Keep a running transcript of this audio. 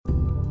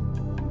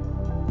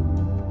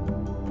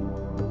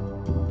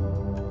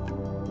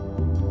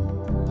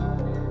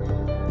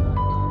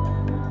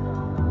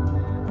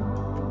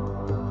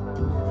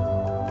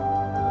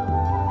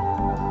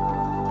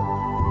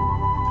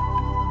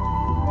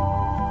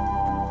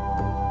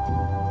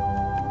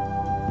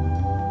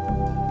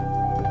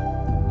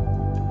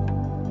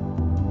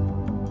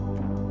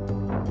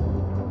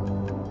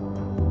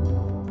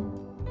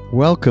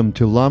Welcome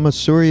to Lama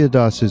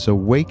Suryadas's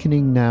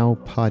Awakening Now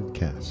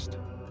podcast.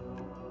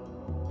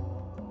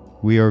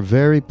 We are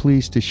very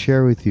pleased to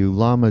share with you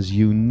Lama's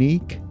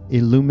unique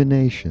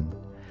illumination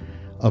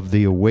of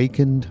the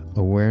Awakened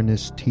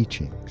Awareness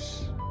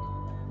teachings.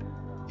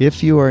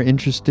 If you are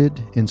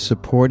interested in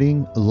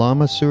supporting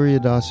Lama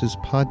Suryadas's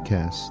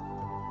podcast,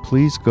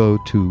 please go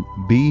to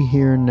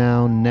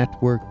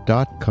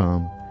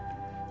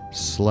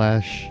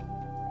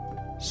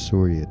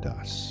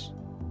BeHereNowNetwork.com/Suryadas.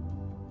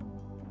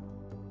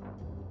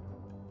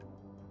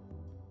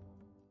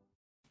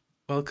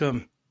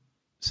 Welcome,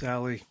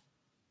 Sally,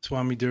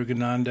 Swami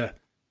Durgananda,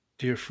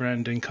 dear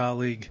friend and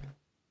colleague.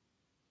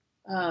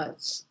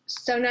 It's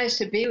so nice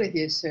to be with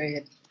you,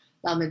 Surya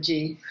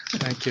Lamaji.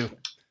 Thank you.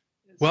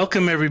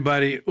 Welcome,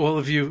 everybody, all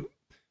of you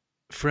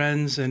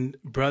friends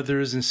and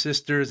brothers and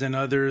sisters and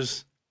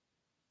others,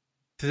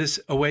 to this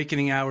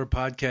Awakening Hour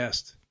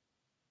podcast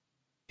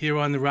here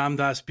on the Ram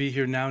Dass Be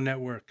Here Now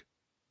Network.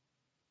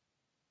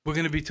 We're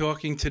going to be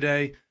talking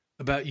today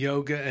about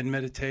yoga and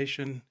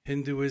meditation,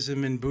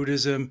 Hinduism and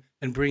Buddhism,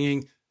 and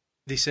bringing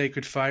the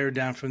sacred fire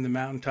down from the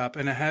mountaintop.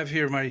 And I have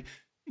here my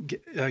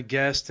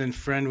guest and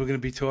friend. We're going to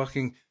be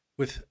talking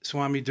with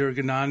Swami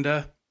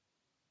Durgananda,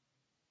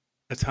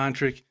 a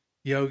tantric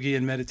yogi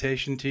and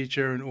meditation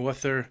teacher and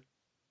author.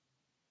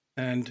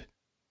 And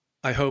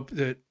I hope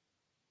that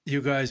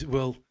you guys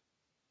will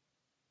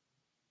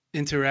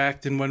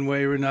interact in one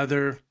way or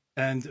another,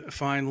 and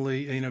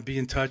finally, be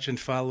in touch and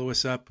follow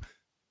us up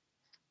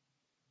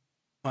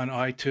on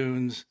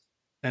iTunes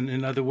and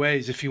in other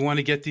ways. If you want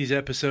to get these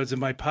episodes of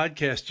my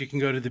podcast, you can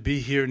go to the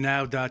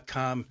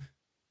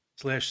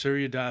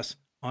BeHereNow.com/Suryadas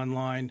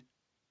online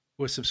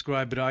or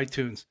subscribe at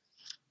iTunes.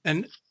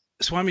 And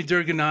Swami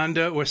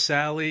Durgananda, or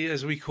Sally,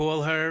 as we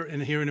call her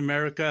and here in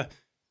America,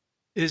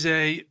 is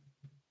a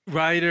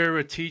writer,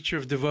 a teacher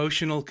of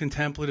devotional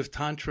contemplative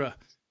tantra.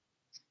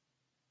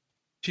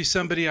 She's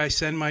somebody I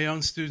send my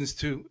own students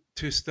to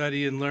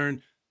study and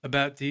learn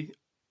about the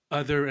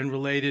other and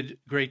related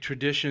great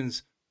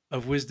traditions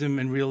of wisdom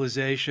and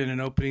realization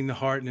and opening the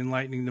heart and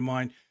enlightening the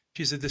mind.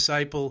 She's a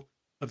disciple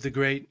of the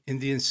great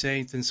Indian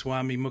saint and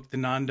Swami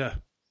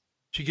Muktananda.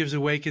 She gives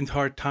Awakened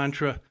Heart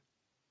Tantra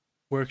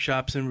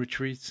workshops and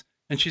retreats.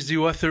 And she's the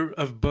author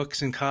of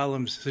books and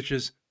columns such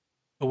as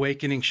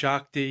Awakening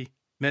Shakti,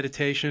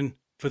 Meditation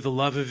for the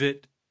Love of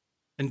It,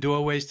 and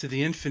Doorways to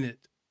the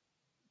Infinite.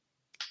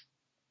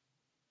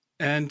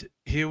 And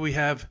here we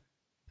have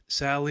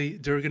Sally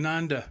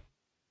Durgananda.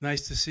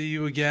 Nice to see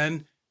you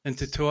again and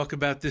to talk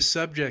about this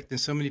subject. And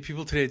so many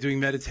people today are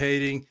doing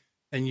meditating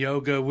and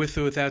yoga with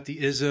or without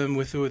the ism,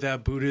 with or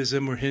without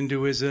Buddhism or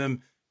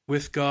Hinduism,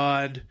 with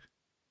God,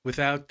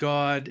 without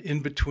God,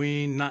 in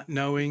between, not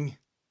knowing.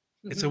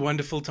 Mm-hmm. It's a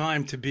wonderful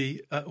time to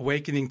be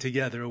awakening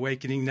together,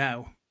 awakening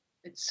now.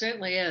 It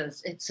certainly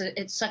is. It's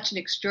such an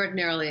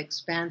extraordinarily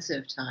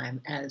expansive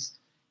time as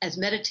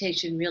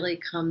meditation really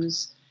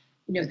comes,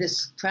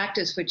 this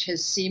practice which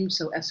has seemed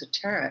so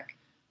esoteric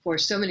for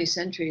so many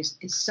centuries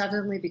is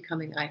suddenly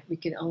becoming, we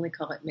can only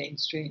call it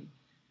mainstream.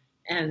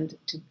 And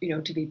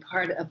to be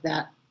part of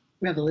that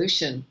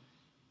revolution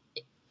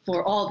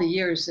for all the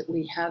years that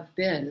we have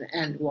been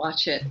and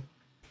watch it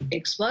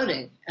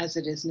exploding as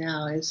it is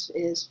now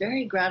is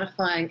very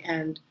gratifying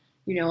and,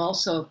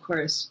 also, of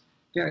course,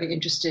 very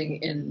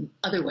interesting in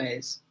other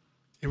ways.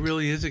 It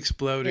really is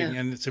exploding,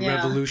 and it's a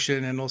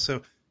revolution and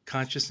also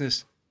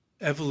consciousness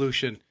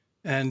evolution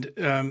and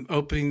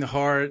opening the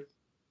heart,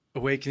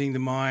 awakening the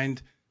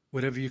mind,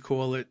 whatever you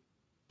call it,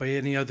 by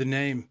any other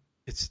name.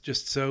 It's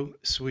just so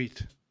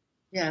sweet.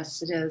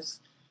 Yes, it is.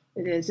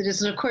 It is. It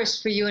is. And of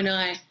course, for you and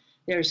I,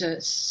 there's a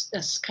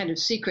kind of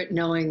secret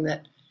knowing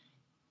that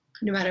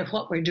no matter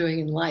what we're doing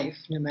in life,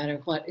 no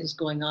matter what is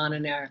going on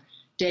in our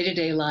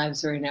day-to-day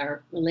lives or in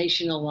our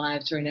relational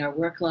lives or in our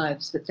work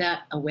lives,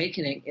 that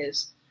awakening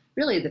is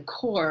really the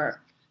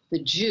core, the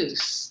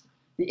juice,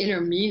 the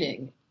inner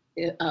meaning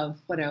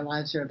of what our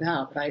lives are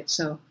about, right?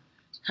 So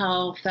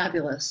how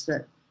fabulous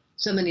that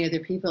so many other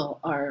people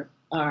are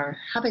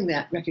having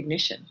that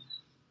recognition.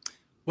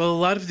 Well, a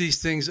lot of these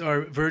things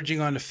are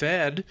verging on a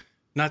fad,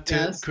 not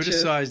to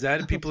criticize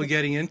that. People are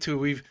getting into it.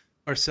 We've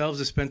ourselves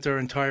have spent our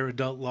entire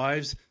adult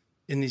lives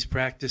in these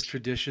practice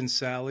traditions,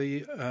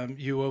 Sally,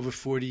 you over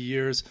 40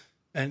 years,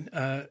 and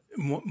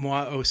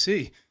moi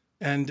aussi.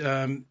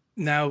 And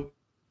now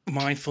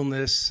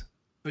mindfulness,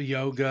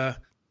 yoga,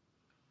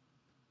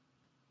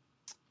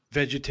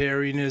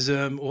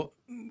 vegetarianism,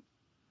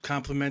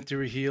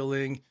 complementary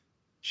healing,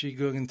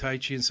 Qigong and Tai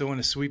Chi, and so on,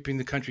 is sweeping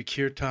the country.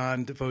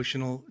 Kirtan,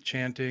 devotional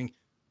chanting.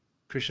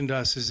 Krishna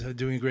Das is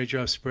doing a great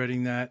job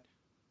spreading that,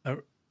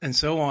 and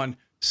so on.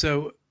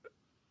 So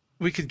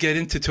we could get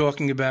into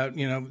talking about,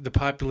 the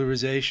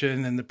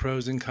popularization and the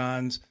pros and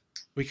cons.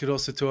 We could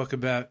also talk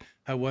about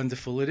how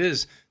wonderful it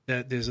is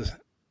that there's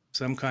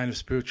some kind of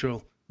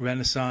spiritual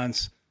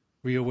renaissance,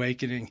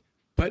 reawakening.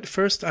 But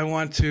first, I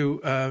want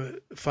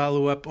to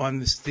follow up on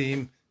this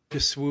theme,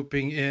 just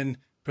swooping in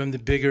from the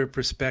bigger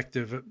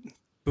perspective.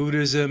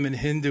 Buddhism and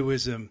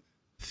Hinduism,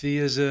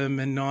 theism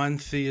and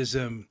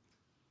non-theism,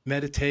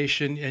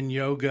 meditation and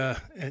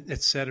yoga,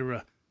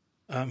 etc.,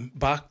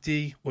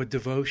 bhakti or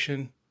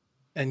devotion,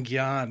 and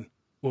gyan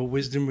or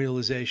wisdom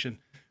realization,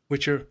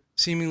 which are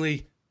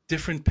seemingly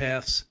different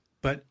paths,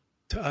 but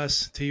to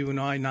us, to you and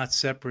I, not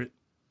separate.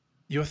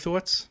 Your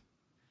thoughts?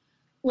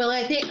 Well,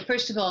 I think,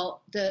 first of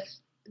all,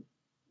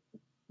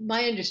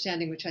 my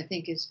understanding, which I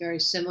think is very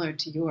similar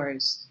to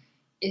yours,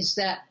 is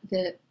that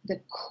the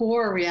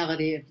core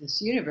reality of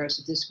this universe,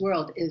 of this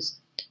world, is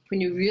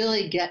when you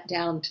really get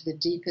down to the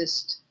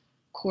deepest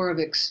core of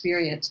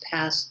experience,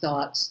 past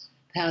thoughts,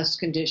 past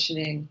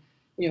conditioning,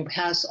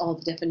 past all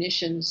the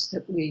definitions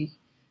that we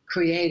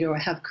create or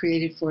have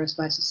created for us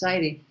by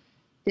society,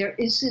 there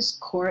is this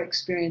core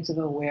experience of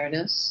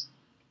awareness,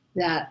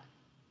 that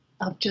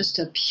of just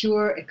a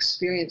pure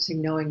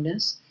experiencing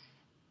knowingness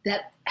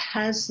that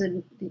has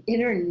the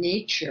inner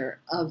nature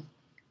of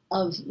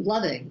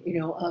loving,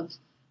 of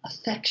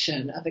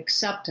affection, of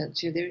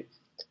acceptance. The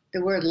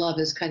word love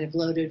is kind of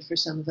loaded for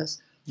some of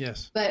us.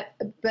 Yes.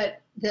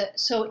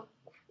 So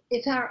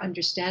if our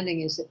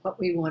understanding is that what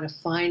we want to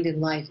find in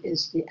life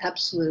is the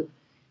absolute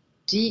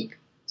deep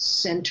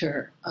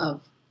center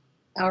of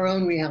our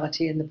own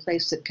reality and the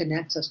place that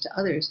connects us to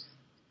others,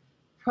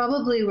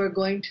 probably we're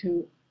going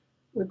to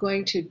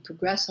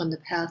progress on the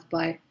path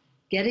by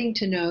getting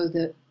to know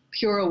the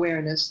pure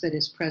awareness that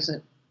is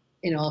present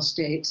in all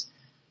states.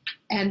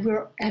 And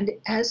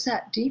as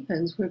that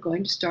deepens, we're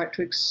going to start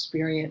to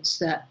experience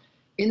that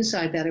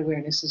inside that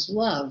awareness is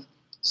love.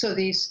 So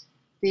these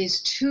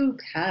two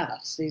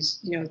paths,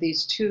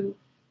 these two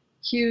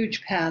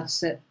huge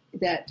paths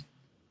that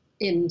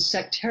in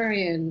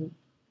sectarian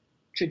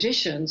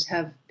traditions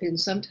have been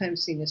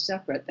sometimes seen as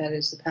separate, that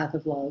is the path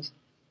of love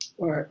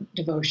or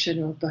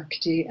devotion or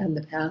bhakti, and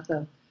the path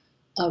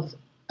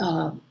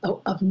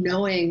of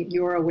knowing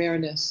your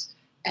awareness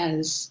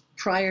as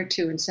prior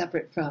to and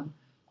separate from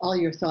all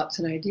your thoughts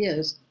and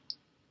ideas.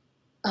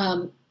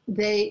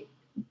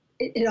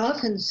 It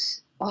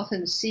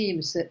often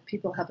seems that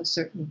people have a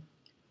certain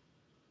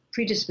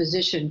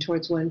predisposition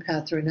towards one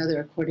path or another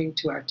according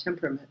to our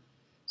temperament.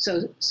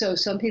 So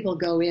some people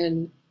go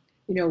in,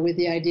 with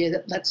the idea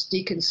that let's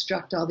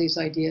deconstruct all these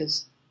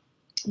ideas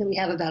that we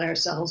have about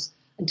ourselves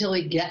until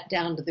we get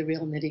down to the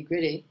real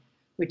nitty-gritty,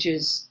 which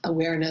is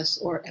awareness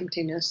or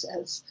emptiness,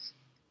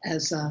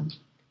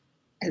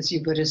 as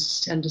you Buddhists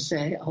tend to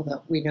say,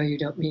 although we know you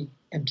don't mean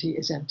empty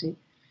is empty.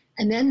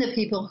 And then the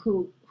people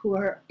who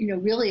are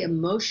really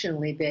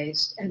emotionally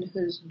based and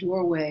whose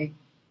doorway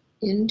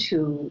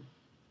into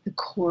the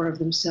core of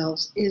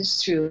themselves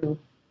is through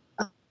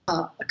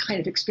a kind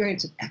of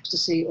experience of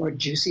ecstasy or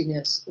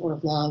juiciness or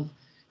love,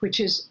 which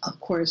is, of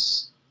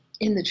course,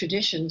 in the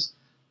traditions,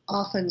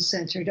 often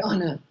centered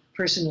on a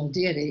personal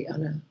deity,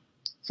 on a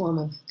form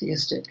of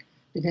theistic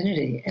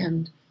divinity.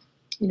 And,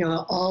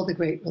 all the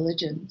great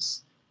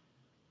religions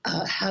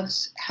have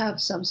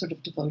some sort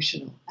of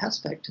devotional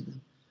aspect to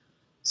them.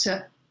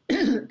 So,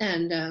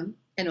 and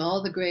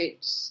all the great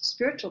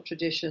spiritual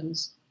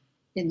traditions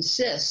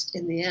insist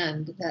in the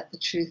end that the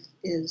truth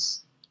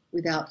is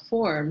without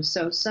form.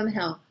 So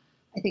somehow,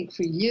 I think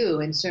for you,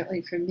 and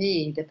certainly for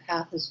me, the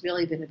path has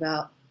really been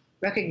about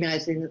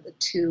recognizing that the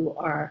two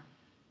are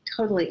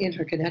totally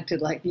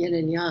interconnected, like yin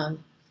and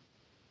yang.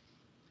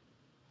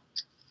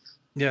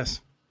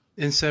 Yes,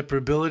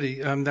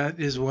 inseparability. That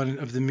is one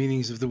of the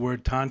meanings of the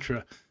word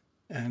tantra,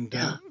 and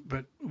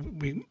but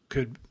we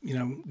could,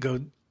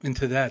 go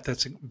into that.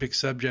 That's a big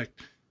subject.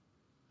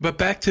 But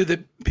back to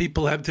the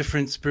people have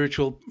different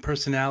spiritual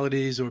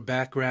personalities or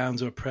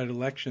backgrounds or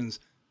predilections.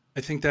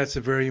 I think that's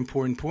a very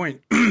important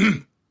point.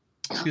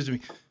 Excuse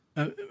me.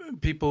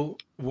 People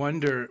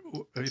wonder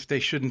if they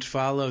shouldn't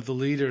follow the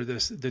leader,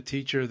 the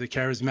teacher, the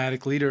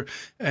charismatic leader,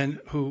 and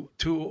who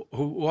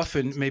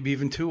often, maybe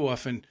even too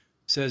often,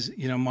 says,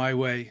 my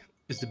way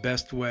is the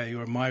best way,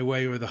 or my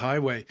way or the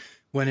highway,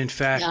 when in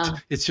fact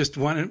it's just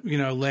one,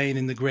 lane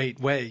in the great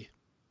way.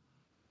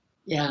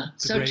 Yeah,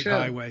 the so great true.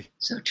 highway.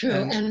 So true.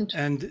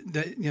 And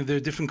there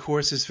are different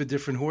courses for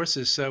different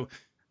horses. So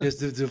there's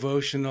the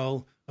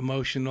devotional,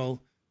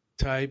 emotional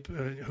type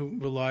who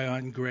rely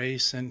on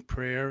grace and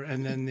prayer,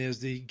 and then there's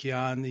the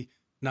gyan, the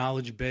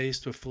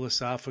knowledge-based or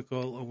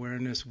philosophical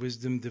awareness,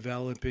 wisdom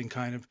developing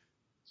kind of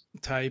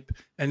type.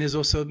 And there's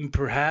also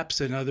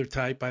perhaps another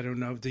type, I don't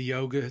know, the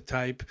yoga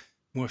type,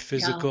 more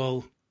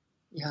physical,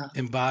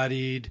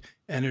 embodied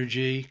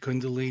energy,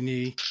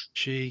 kundalini,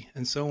 chi,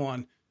 and so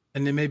on.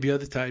 And there may be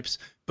other types,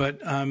 but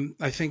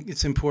I think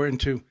it's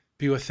important to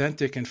be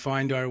authentic and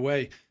find our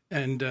way.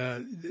 And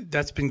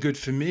that's been good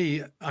for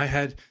me. I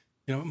had,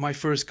 my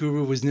first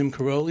guru was Nim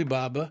Karoli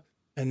Baba,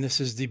 and this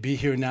is the Be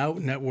Here Now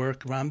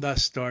network Ram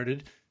Dass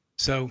started.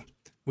 So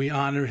we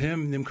honor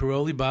him, Nim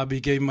Karoli Baba.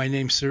 He gave my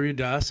name Surya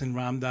Das and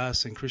Ram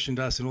Dass and Krishna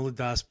Das and all the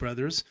Das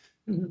brothers,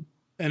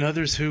 and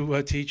others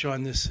who teach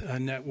on this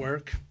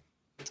network.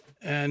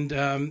 And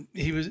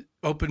he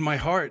opened my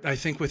heart. I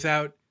think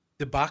without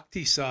the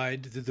bhakti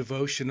side, the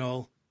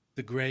devotional,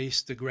 the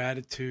grace, the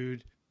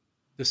gratitude,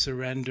 the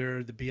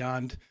surrender, the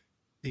beyond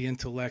the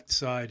intellect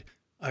side,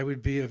 I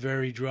would be a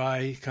very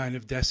dry, kind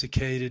of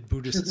desiccated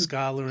Buddhist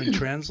scholar and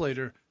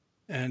translator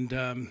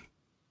and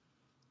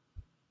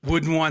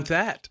wouldn't want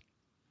that.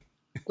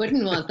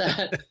 Wouldn't want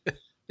that.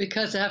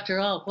 Because after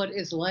all, what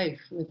is life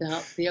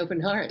without the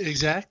open heart?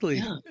 Exactly.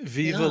 Yeah.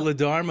 Viva la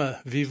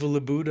Dharma, viva la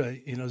Buddha.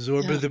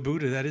 Zorba the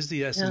Buddha. That is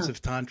the essence of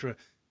Tantra,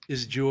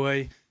 is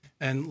joy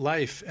and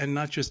life, and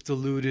not just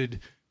diluted,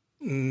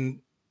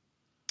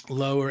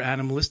 lower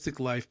animalistic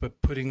life,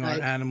 but putting our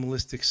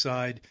animalistic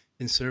side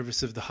in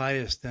service of the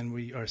highest, and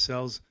we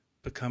ourselves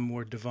become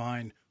more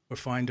divine or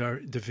find our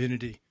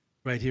divinity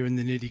right here in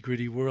the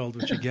nitty-gritty world,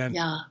 which again,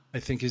 I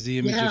think is the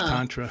image of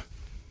Tantra.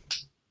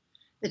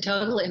 The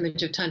total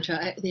image of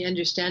Tantra, the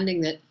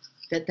understanding that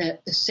the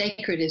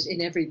sacred is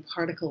in every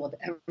particle of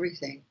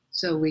everything.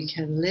 So we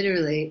can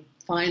literally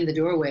find the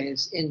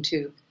doorways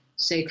into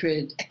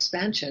sacred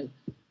expansion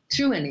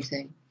through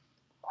anything.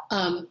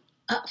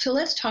 So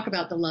let's talk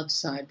about the love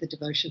side, the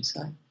devotion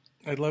side.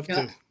 I'd love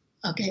to.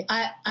 Okay.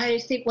 I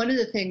think one of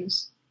the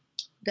things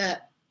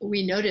that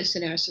we notice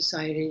in our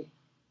society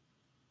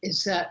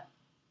is that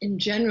in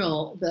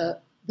general, the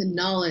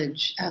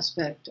knowledge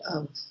aspect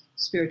of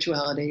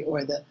spirituality,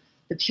 or the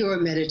pure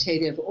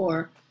meditative,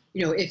 or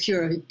if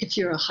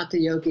you're a hatha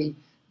yogi,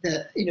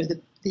 the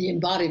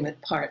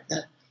embodiment part,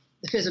 the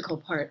physical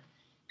part,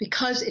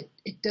 because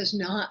it does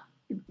not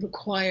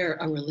require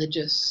a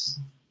religious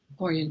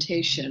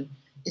orientation,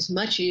 is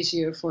much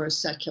easier for a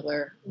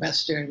secular,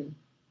 Western,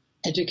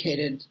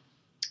 educated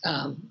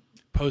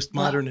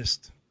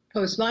postmodernist,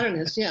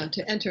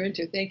 to enter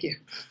into. Thank you.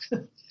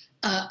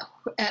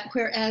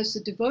 Whereas the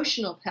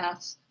devotional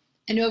paths,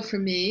 I know for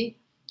me,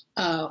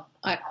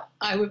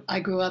 I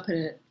grew up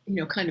in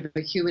a kind of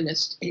a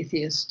humanist,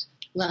 atheist,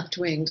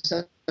 left-wing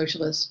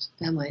socialist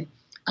family.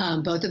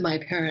 Both of my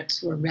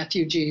parents were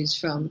refugees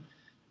from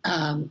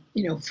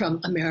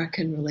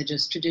American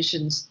religious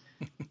traditions,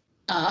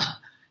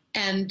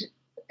 and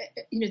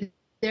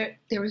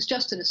there was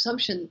just an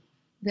assumption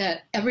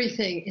that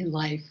everything in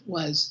life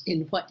was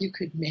in what you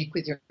could make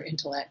with your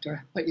intellect,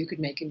 or what you could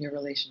make in your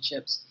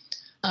relationships.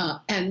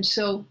 And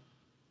so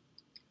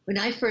when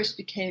I first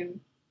became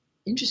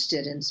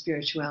interested in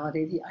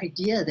spirituality, the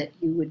idea that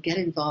you would get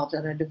involved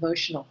on a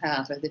devotional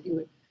path, or that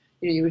you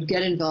would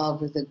get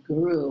involved with a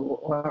guru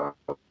or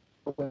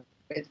with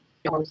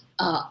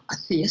a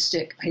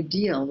theistic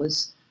ideal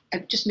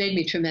it just made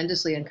me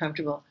tremendously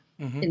uncomfortable.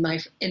 Mm-hmm.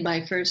 In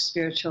my first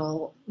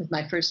spiritual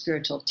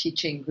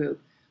teaching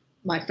group,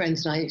 my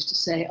friends and I used to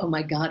say, "Oh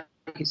my God,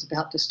 he's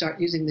about to start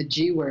using the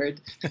G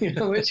word,"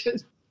 which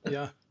is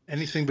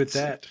anything but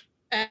that.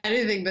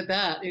 Anything but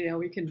that.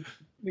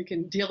 We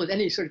can deal with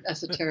any sort of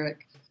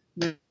esoteric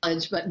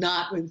knowledge, but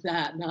not with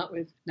that, not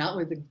with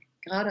the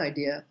God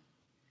idea.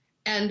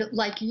 And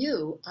like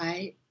you,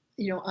 I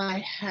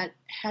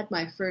had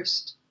my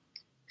first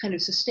kind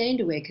of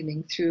sustained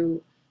awakening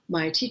through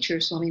my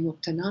teacher, Swami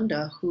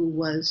Muktananda, who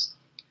was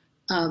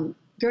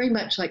very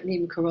much like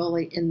Neem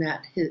Karoli in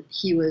that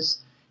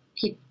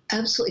he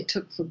absolutely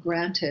took for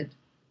granted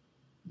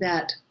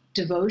that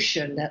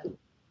devotion, that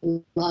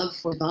love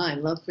for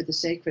divine, love for the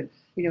sacred,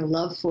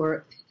 love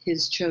for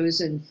his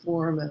chosen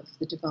form of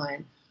the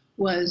divine,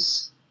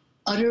 was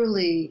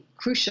utterly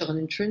crucial and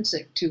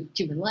intrinsic to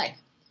human life.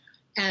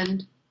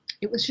 And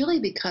it was really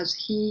because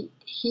he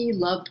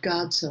loved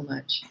God so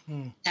much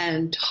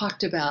and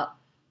talked about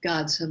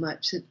God so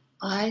much that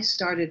I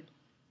started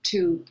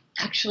to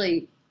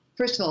actually,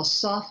 first of all,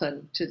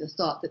 soften to the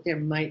thought that there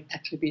might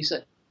actually be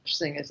such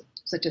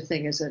a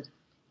thing as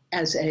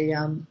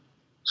a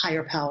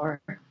higher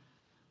power,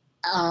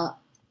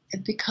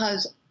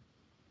 because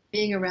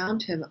being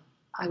around him,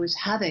 I was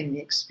having the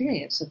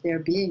experience of there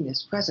being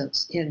this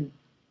presence in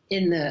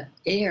the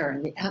air,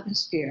 in the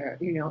atmosphere,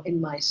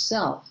 in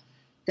myself,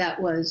 that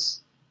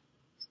was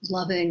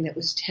loving, that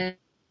was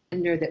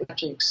tender, that was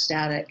actually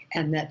ecstatic,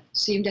 and that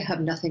seemed to have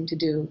nothing to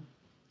do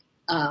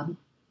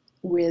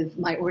with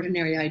my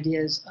ordinary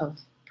ideas of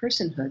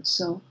personhood.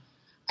 So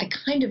I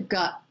kind of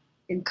got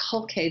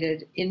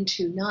inculcated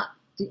into not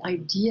the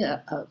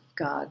idea of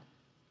God,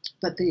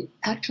 but the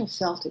actual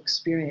felt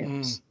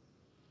experience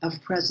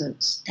of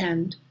presence,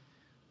 and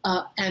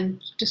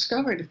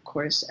discovered, of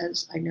course,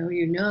 as I know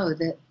you know,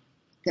 that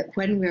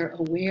when we're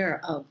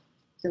aware of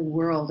the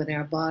world and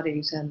our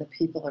bodies and the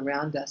people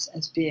around us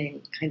as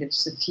being kind of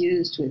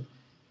suffused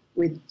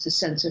with the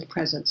sense of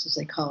presence, as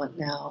they call it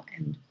now,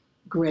 and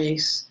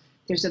grace,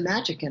 there's a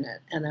magic in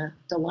it and a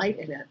delight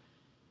in it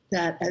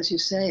that, as you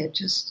say,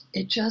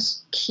 it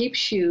just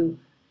keeps you.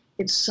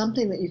 It's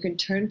something that you can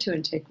turn to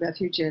and take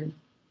refuge in,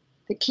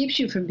 that keeps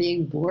you from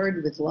being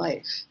bored with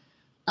life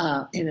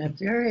in a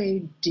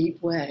very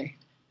deep way.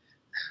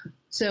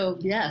 So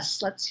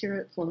yes, let's hear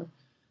it for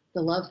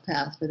the love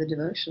path, for the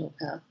devotional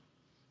path.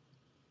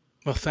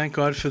 Well, thank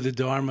God for the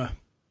Dharma.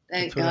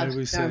 Thank That's what God I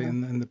always say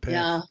in the path.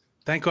 Yeah.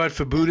 Thank God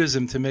for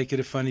Buddhism, to make it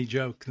a funny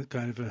joke,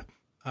 kind of a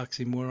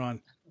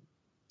oxymoron,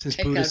 since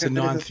Buddhists are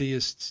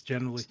non-theists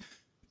generally.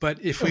 But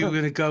if we were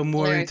going to go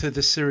more into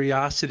the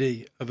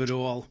seriosity of it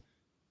all,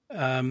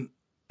 and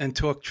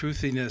talk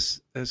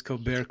truthiness, as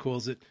Colbert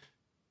calls it,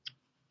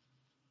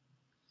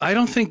 I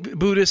don't think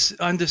Buddhists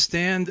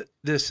understand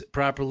this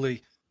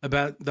properly.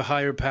 about the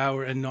higher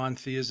power and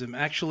non-theism.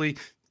 Actually,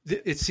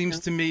 it seems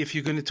to me if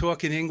you're going to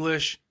talk in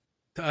English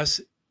to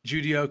us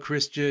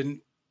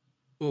Judeo-Christian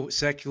or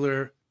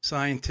secular,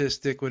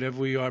 scientific, whatever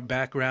we are,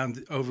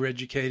 background,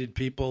 overeducated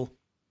people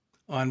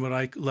on what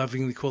I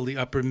lovingly call the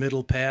upper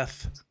middle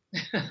path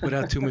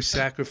without too much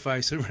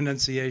sacrifice or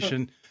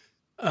renunciation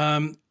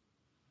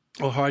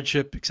or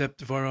hardship,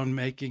 except of our own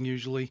making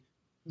usually.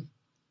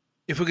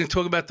 If we're going to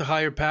talk about the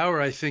higher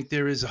power, I think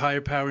there is a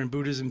higher power in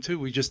Buddhism too.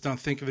 We just don't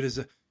think of it as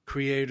a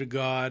creator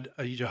God,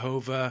 a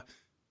Jehovah,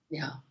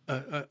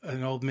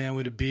 an old man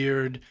with a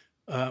beard,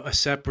 a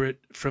separate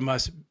from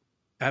us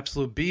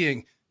absolute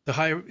being. The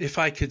higher, if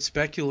I could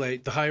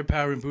speculate, the higher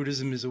power in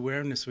Buddhism is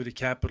awareness with a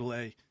capital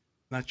A,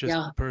 not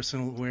just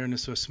personal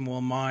awareness or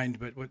small mind,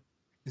 but what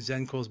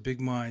Zen calls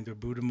big mind or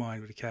Buddha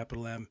mind with a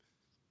capital M.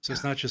 So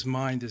it's not just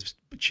mind, it's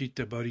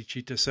citta,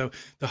 bodhicitta. So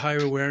the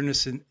higher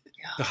awareness and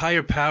the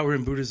higher power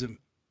in Buddhism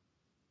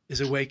is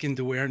awakened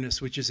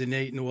awareness, which is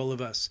innate in all of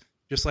us,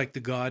 just like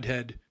the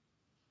Godhead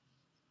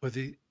or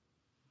the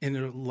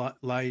inner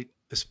light,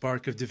 the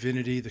spark of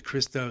divinity, the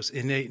Christos,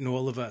 innate in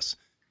all of us.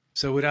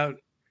 So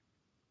without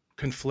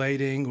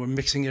conflating or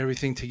mixing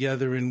everything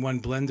together in one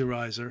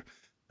blenderizer,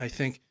 I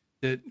think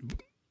that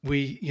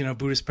we,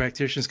 Buddhist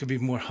practitioners can be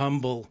more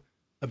humble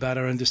about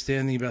our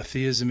understanding about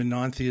theism and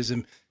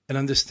non-theism and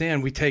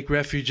understand we take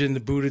refuge in the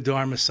Buddha,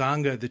 Dharma,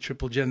 Sangha, the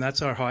triple gem.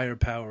 That's our higher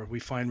power. We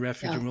find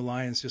refuge and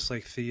reliance just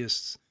like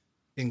theists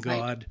in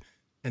God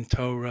and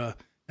Torah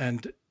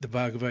and the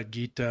Bhagavad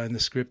Gita and the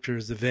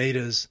scriptures, the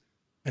Vedas.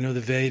 I know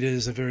the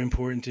Vedas are very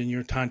important in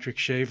your Tantric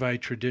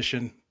Shaivite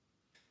tradition.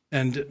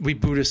 And we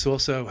Buddhists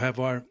also have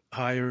our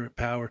higher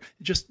power.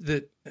 Just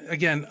that,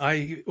 again,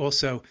 I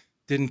also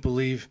didn't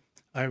believe.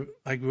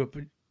 I grew up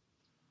in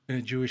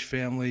a Jewish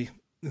family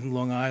in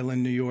Long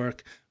Island, New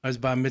York. I was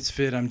bar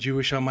mitzvah. I'm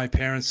Jewish on my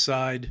parents'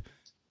 side,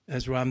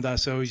 as Ram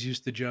Dass always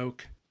used to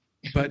joke.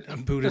 But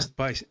I'm Buddhist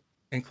by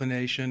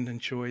inclination and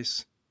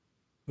choice.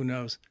 Who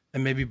knows?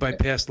 And maybe by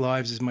past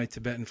lives, as my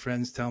Tibetan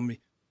friends tell me.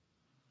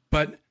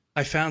 But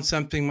I found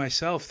something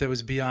myself that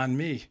was beyond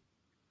me.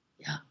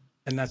 Yeah.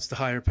 And that's the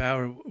higher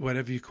power,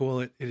 whatever you call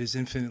it. It is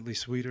infinitely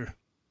sweeter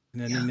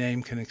than any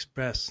name can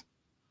express.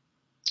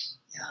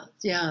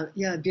 Yeah.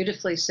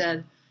 Beautifully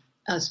said.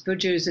 Us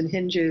Bujus and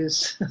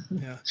Hindus.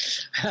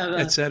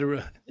 Et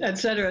cetera.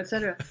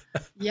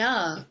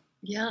 Yeah.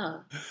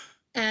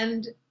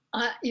 And,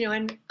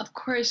 and of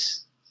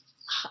course,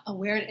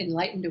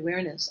 enlightened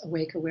awareness,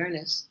 awake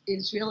awareness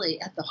is really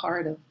at the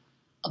heart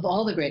of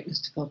all the great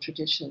mystical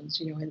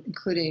traditions,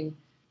 including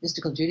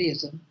mystical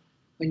Judaism,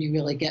 when you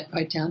really get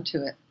right down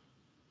to it.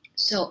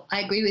 So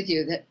I agree with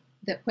you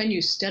that when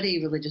you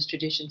study religious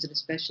traditions, and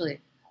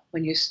especially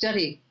when you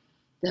study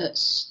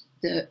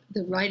the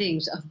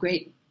writings of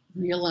great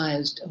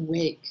realized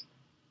awake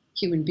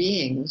human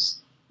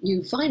beings,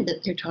 you find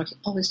that they're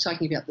always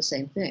talking about the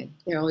same thing.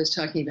 They're always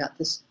talking about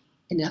this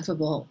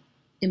ineffable,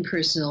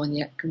 impersonal, and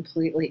yet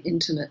completely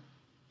intimate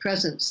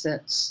presence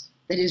that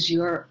is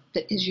your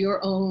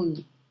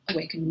own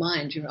awakened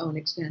mind, your own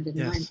expanded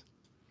mind.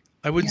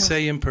 I wouldn't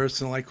say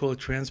impersonal. I call it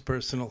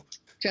transpersonal.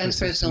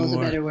 Transpersonal is a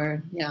better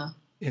word,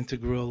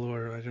 integral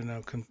or, I don't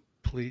know,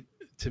 complete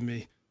to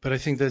me. But I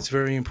think that's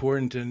very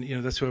important.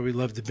 And, that's why we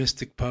love the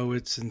mystic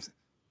poets and,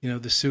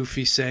 the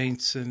Sufi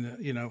saints.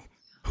 And,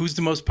 who's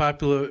the most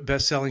popular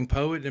best-selling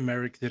poet in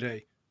America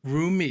today?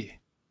 Rumi.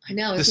 I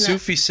know. The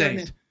Sufi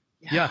saint.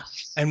 Yeah.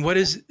 And what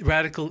is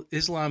radical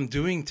Islam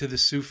doing to the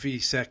Sufi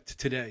sect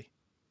today?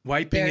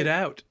 Wiping it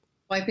out.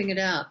 Wiping it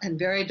out, and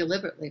very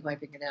deliberately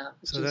wiping it out.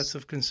 So that's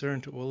of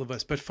concern to all of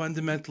us. But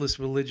fundamentalist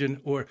religion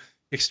or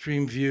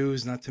extreme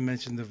views, not to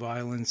mention the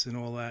violence and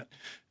all that,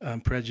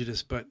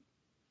 prejudice. But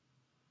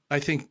I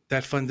think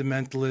that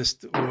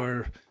fundamentalist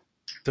or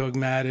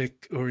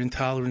dogmatic or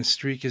intolerant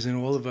streak is in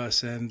all of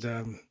us. And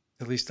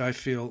at least I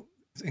feel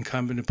it's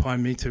incumbent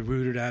upon me to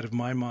root it out of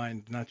my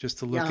mind, not just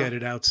to look at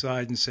it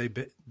outside and say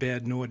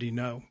bad, naughty,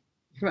 no.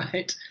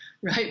 Right.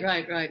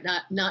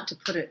 Not to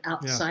put it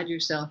outside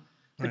yourself,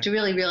 but to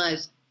really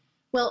realize,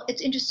 well,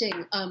 it's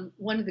interesting.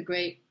 One of the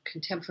great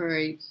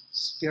contemporary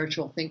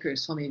spiritual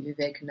thinkers, Swami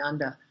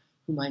Vivekananda,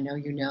 whom I know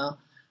you know,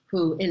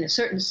 who in a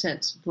certain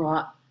sense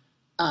brought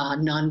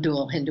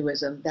non-dual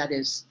Hinduism, that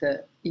is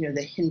the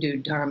Hindu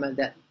Dharma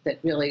that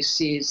really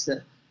sees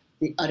the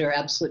utter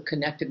absolute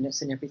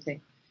connectedness in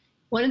everything.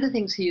 One of the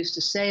things he used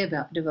to say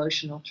about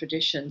devotional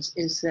traditions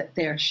is that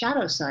their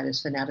shadow side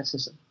is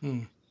fanaticism.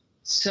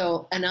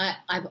 So, and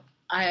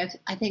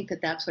I think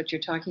that that's what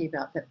you're talking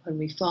about, that when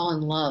we fall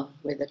in love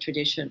with a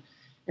tradition,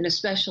 and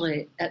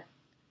especially at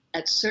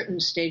certain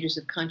stages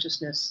of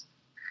consciousness,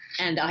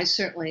 and I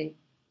certainly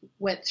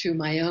went through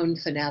my own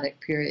fanatic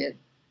period,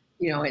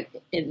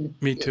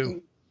 Me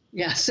too.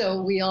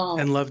 So we all...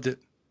 And loved it.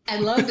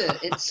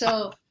 It's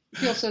so...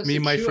 Feel so Me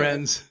and my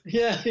friends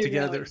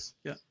together.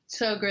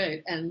 So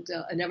great. And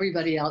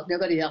nobody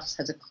else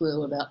has a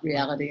clue about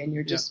reality, and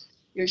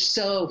you're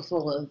so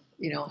full of,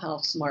 how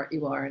smart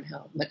you are and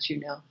how much you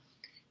know.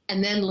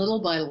 And then little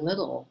by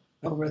little,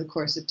 over the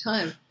course of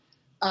time,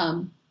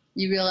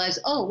 you realize,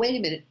 oh, wait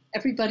a minute,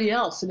 everybody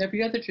else and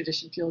every other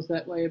tradition feels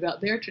that way about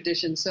their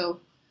tradition. So,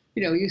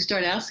 you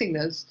start asking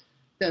those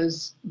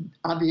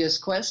obvious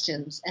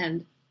questions,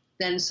 and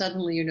then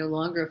suddenly you're no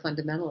longer a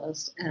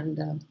fundamentalist, and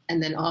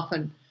then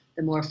often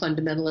the more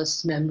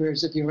fundamentalist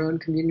members of your own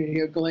community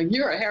are going,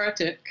 "You're a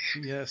heretic."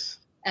 Yes.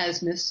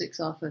 As mystics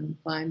often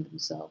find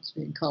themselves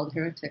being called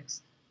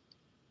heretics.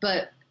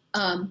 But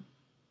I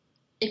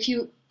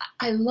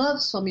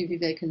love Swami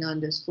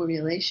Vivekananda's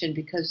formulation,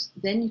 because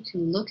then you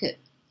can look at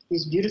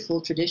these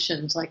beautiful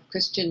traditions like the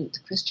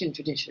Christian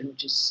tradition,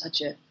 which is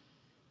such a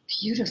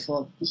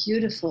beautiful,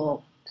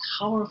 beautiful,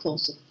 powerful,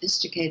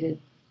 sophisticated,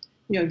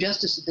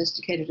 just as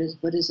sophisticated as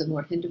Buddhism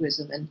or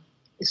Hinduism, and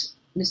it's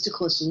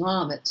mystical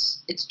Islam.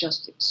 It's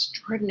just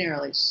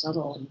extraordinarily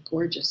subtle and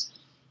gorgeous.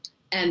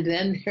 And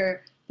then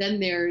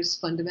there's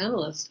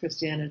fundamentalist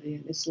Christianity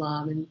and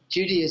Islam and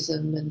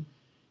Judaism and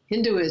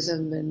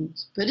Hinduism and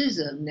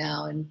Buddhism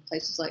now in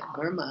places like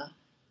Burma,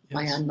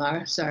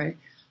 Myanmar,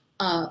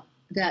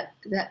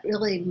 that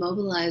really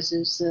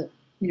mobilizes the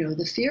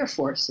fear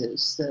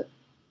forces, the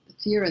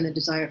fear and the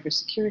desire for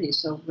security.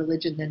 So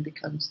religion then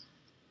becomes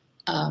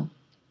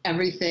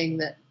everything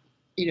that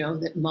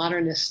that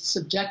modernists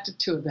objected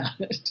to about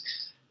it.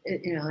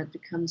 It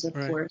becomes a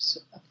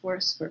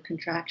force for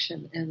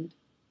contraction. And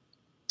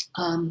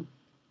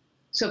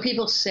so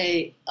people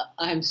say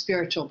I'm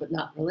spiritual but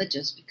not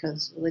religious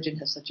because religion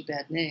has such a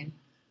bad name.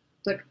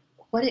 But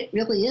what it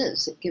really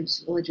is, it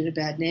gives religion a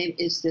bad name,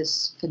 is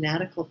this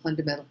fanatical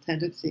fundamental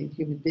tendency in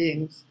human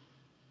beings,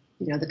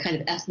 the kind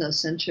of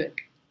ethnocentric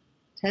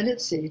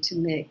tendency to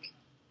make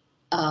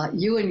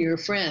you and your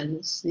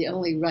friends the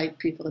only right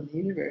people in the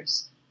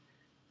universe.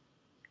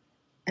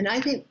 And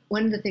I think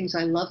one of the things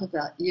I love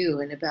about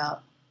you and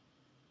about,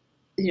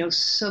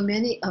 so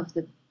many of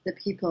the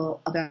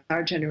people of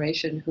our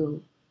generation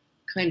who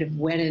kind of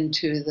went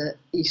into the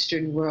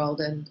Eastern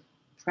world and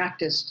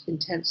practiced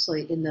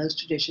intensely in those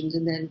traditions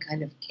and then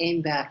kind of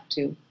came back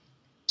to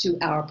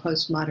our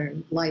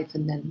postmodern life,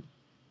 and then,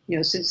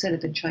 since then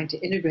have been trying to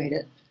integrate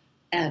it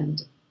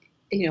and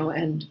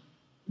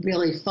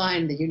really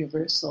find the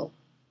universal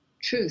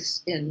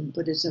truths in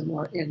Buddhism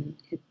or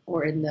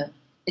in the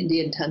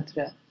Indian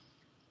Tantra,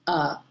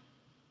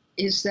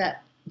 is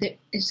that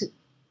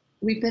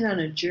we've been on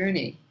a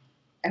journey,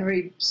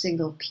 every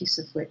single piece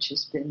of which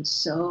has been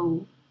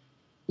so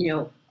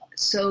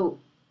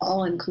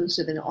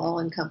all-inclusive and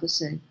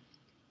all-encompassing,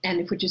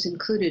 and which has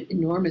included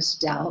enormous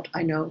doubt.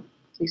 I know,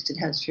 at least it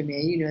has for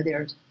me.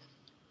 There's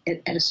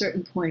at a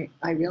certain point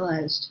I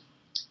realized,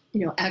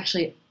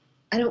 actually,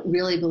 I don't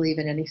really believe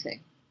in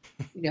anything.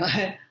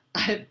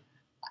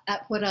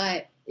 What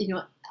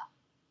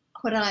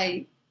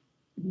I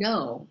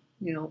know,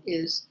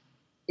 is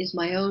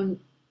my own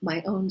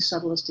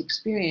subtlest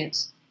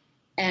experience,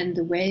 and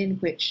the way in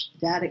which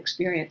that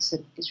experience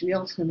that is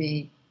real for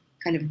me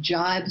kind of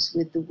jibes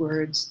with the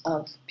words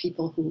of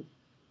people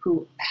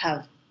who've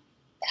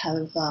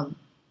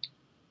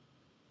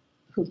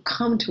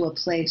come to a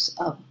place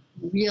of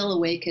real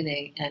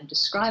awakening and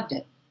described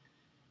it.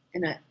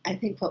 And I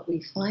think what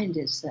we find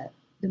is that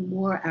the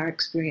more our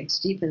experience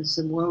deepens,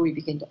 the more we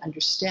begin to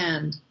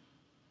understand,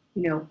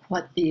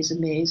 what these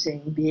amazing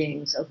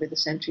beings over the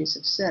centuries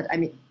have said. I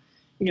mean,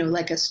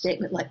 like a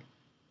statement like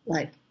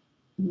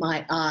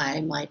my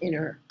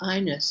inner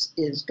I-ness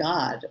is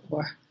God,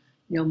 or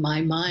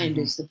my mind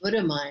is the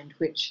Buddha mind,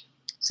 which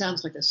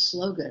sounds like a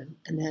slogan,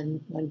 and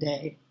then one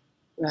day,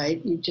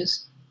 right, you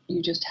just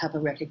have a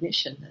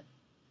recognition that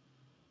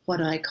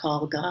what I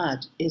call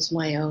God is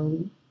my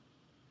own,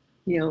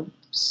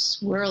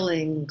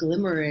 swirling,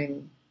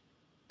 glimmering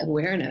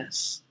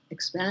awareness,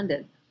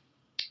 expanded,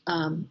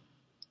 and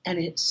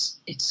it's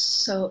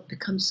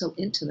becomes so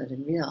intimate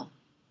and real.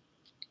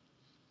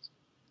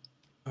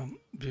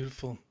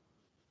 Beautiful.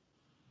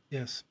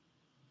 Yes.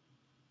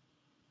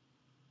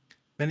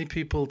 Many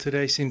people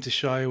today seem to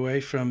shy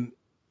away from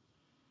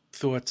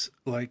thoughts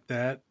like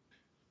that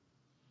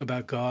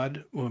about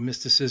God or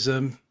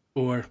mysticism,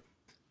 or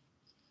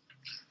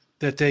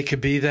that they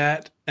could be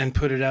that and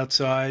put it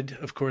outside.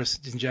 Of course,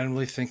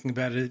 generally thinking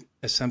about it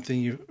as something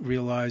you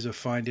realize or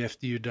find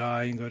after you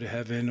die and go to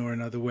heaven, or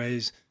in other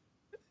ways,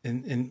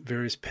 in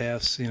various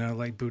paths,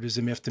 like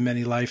Buddhism, after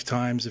many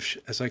lifetimes of,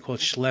 as I call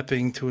it,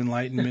 schlepping to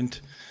enlightenment.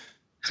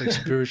 It's like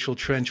spiritual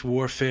trench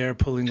warfare,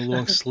 pulling a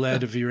long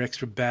sled of your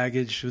extra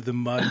baggage through the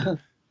mud.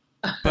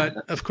 But,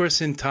 of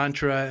course, in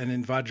Tantra and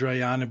in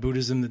Vajrayana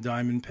Buddhism, the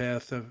diamond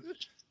path of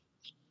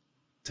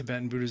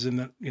Tibetan Buddhism,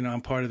 that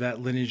I'm part of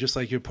that lineage, just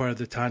like you're part of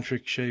the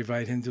Tantric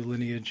Shaivite Hindu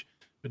lineage,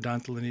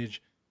 Vedanta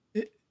lineage.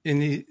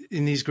 In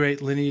these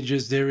great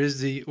lineages, there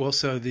is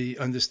also the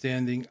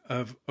understanding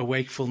of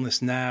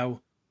awakefulness now,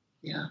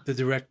 the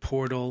direct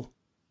portal.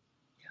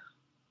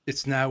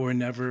 It's now or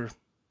never,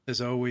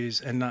 as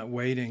always, and not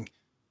waiting,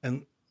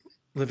 and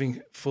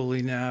living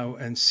fully now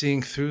and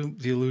seeing through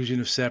the illusion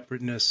of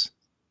separateness,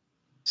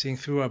 seeing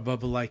through our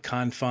bubble-like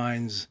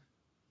confines,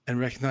 and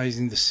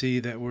recognizing the sea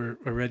that we're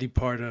already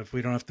part of.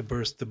 We don't have to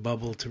burst the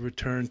bubble to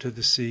return to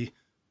the sea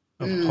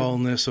of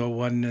wholeness or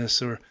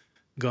oneness or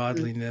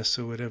godliness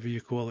or whatever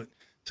you call it.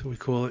 So we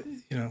call it,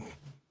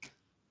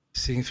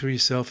 seeing through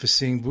yourself is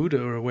seeing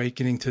Buddha, or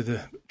awakening to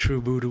the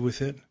true Buddha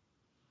within.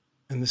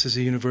 And this is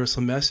a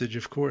universal message,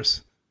 of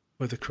course,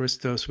 or the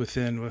Christos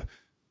within, or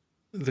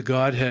the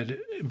Godhead.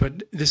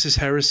 But this is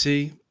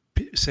heresy.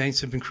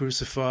 Saints have been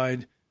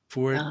crucified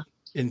for it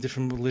in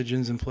different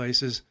religions and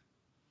places.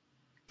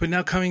 But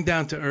now coming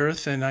down to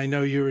earth, and I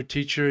know you're a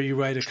teacher, you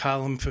write a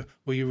column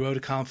you wrote a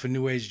column for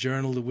New Age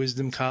Journal, the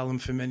Wisdom column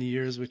for many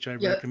years, which I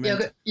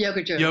recommend.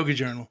 Yoga Journal. Yoga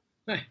Journal.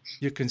 Right.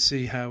 You can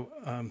see how...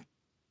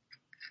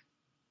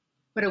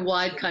 what a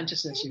wide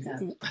consciousness you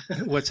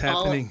have. What's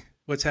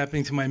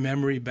happening to my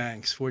memory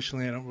banks.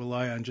 Fortunately, I don't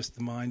rely on just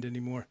the mind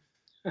anymore.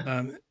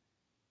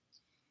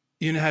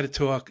 You know how to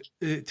talk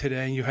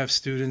today, and you have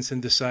students and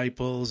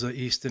disciples,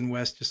 East and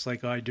West, just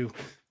like I do,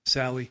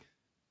 Sally.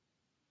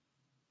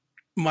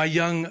 My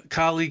young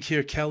colleague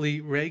here,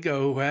 Kelly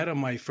Rago, who had on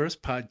my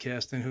first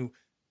podcast and who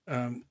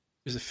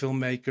is a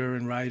filmmaker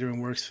and writer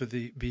and works for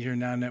the Be Here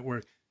Now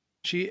network,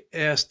 she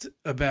asked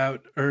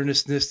about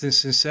earnestness and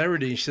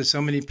sincerity. She said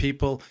so many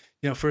people,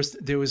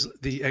 first there was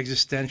the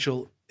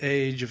existential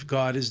age of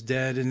God is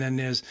dead, and then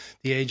there's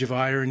the age of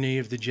irony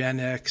of the Gen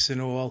X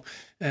and all.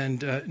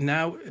 And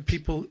now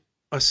people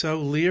are so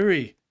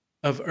leery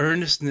of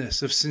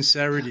earnestness, of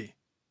sincerity.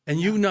 And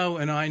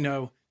and I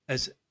know,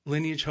 as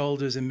lineage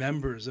holders and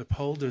members,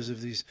 upholders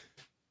of these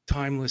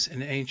timeless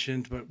and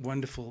ancient but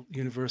wonderful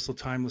universal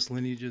timeless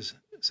lineages,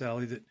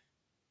 Sally, that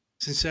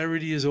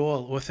sincerity is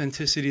all,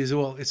 authenticity is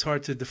all. It's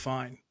hard to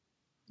define.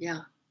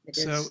 Yeah, it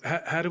is. So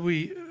how do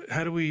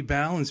we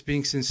balance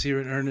being sincere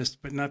and earnest,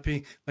 but not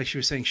being, like she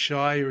was saying,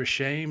 shy or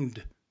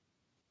ashamed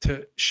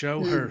to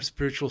show her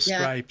spiritual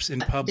stripes in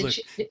public,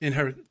 in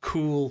her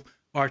cool,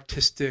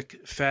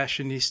 artistic,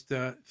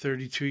 fashionista,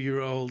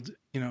 32-year-old,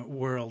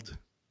 world?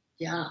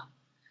 Yeah.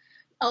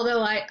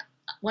 Although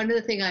one of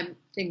the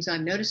things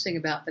I'm noticing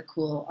about the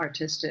cool,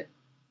 artistic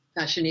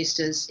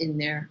fashionistas in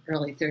their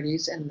early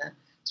 30s, and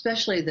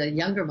especially the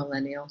younger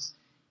millennials,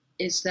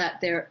 is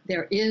that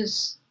there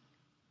is,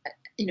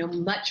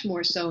 much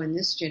more so in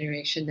this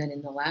generation than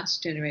in the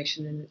last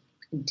generation, an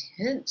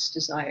intense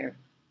desire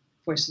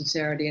for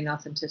sincerity and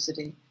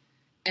authenticity.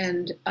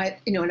 And I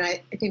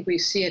think we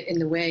see it in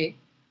the way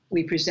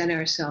we present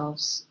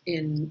ourselves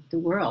in the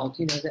world.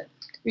 That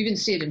we even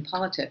see it in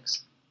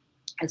politics.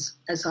 As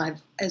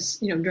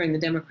during the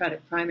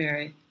Democratic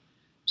primary,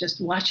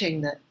 just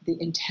watching the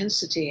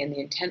intensity and the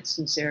intense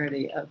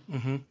sincerity of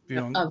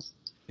the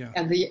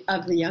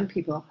young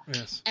people.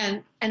 Yes.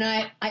 And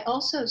I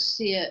also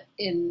see it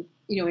in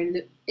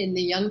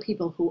the young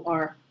people who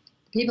are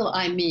people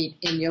I meet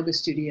in yoga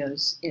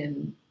studios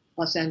in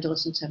Los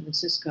Angeles and San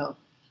Francisco,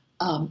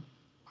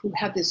 who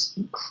have this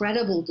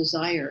incredible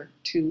desire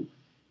to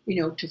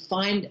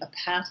find a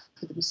path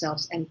for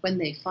themselves, and when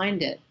they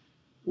find it,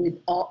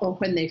 or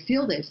when they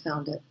feel they've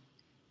found it,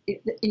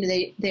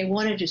 they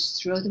want to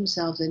just throw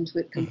themselves into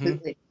it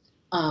completely.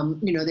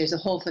 There's a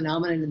whole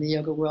phenomenon in the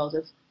yoga world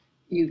of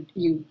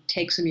you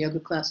take some yoga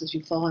classes,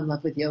 you fall in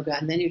love with yoga,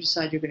 and then you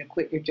decide you're going to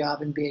quit your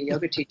job and be a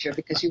yoga teacher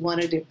because you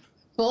want to do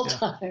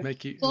full-time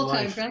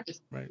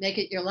practice, right. Make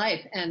it your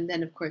life. And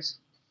then, of course,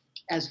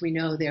 as we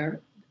know, there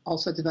are all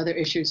sorts of other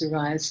issues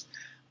arise.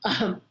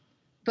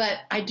 But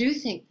I do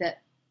think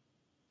that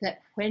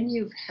when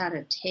you've had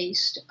a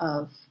taste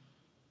of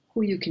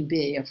who you can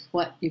be, of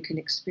what you can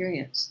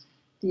experience,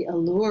 the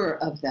allure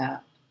of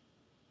that,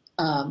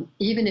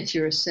 even if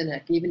you're a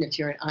cynic, even if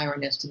you're an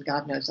ironist, and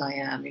God knows I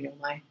am,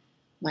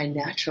 my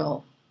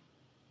natural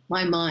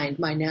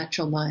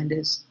mind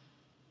is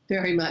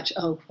very much,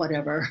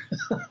 whatever,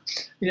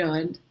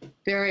 and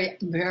very,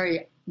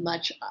 very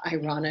much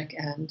ironic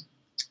and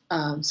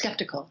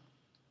skeptical.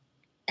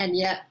 And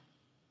yet,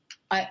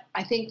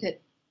 I think that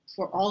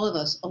for all of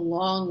us,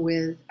 along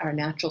with our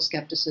natural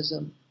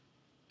skepticism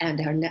and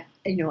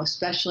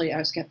especially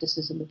our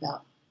skepticism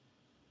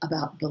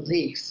about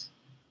belief,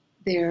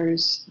 there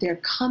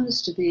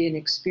comes to be an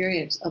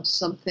experience of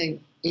something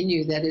in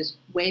you that is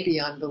way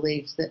beyond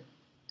belief, that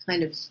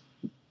kind of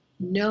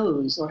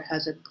knows or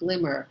has a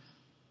glimmer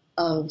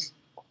of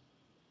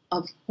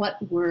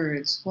what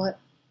words, what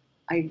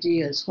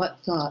ideas, what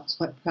thoughts,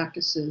 what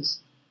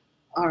practices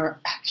are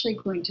actually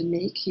going to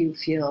make you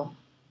feel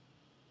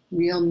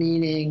real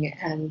meaning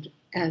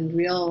and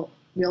real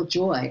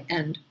joy.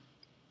 And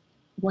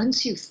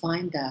once you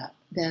find that,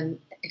 then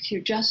if you're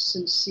just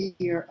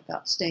sincere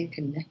about staying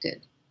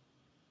connected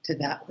to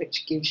that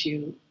which gives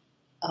you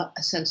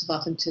a sense of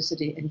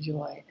authenticity and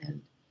joy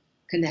and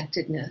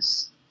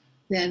connectedness,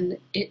 then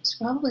it's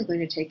probably going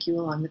to take you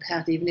along the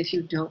path, even if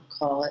you don't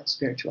call it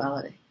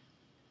spirituality.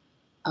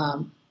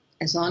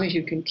 As long as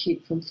you can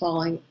keep from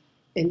falling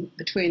in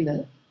between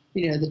the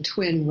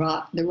twin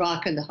rock, the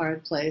rock and the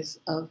hard place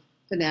of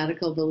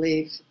fanatical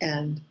belief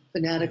and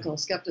fanatical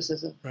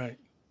skepticism. Right.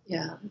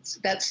 Yeah,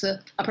 that's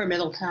the upper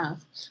middle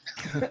path.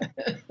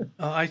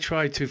 I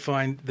try to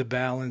find the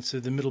balance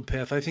of the middle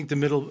path. I think the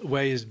middle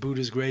way is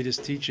Buddha's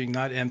greatest teaching,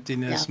 not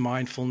emptiness,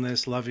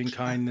 mindfulness, loving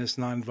kindness,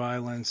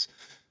 nonviolence,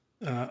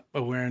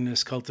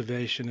 awareness,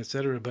 cultivation,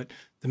 etc. But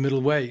the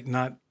middle way,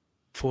 not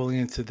falling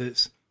into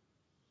this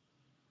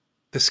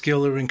the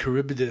Skiller and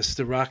Charybdis,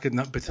 the rock and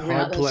but the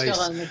hard place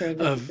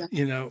of,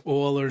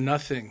 all or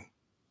nothing,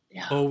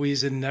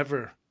 always and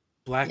never,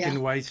 black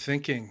and white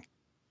thinking,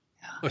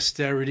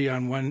 austerity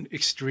on one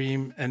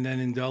extreme and then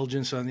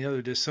indulgence on the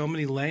other. There's so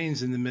many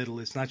lanes in the middle.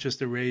 It's not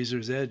just a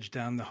razor's edge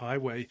down the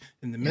highway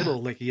in the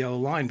middle, like a yellow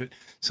line, but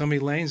so many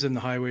lanes in the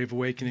highway of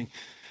awakening.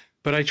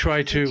 But I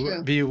try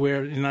to be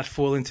aware and not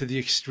fall into the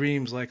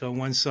extremes, like on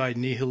one side,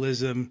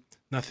 nihilism,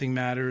 nothing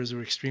matters,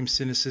 or extreme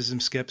cynicism,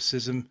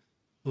 skepticism,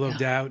 although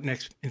doubt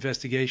and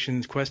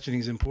investigation, questioning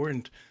is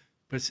important,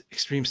 but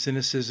extreme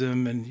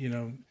cynicism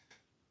and,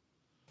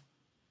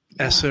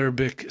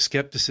 acerbic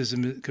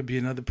skepticism could be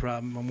another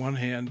problem. On one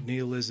hand,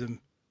 nihilism,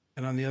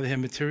 and on the other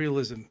hand,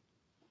 materialism.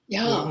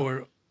 Yeah.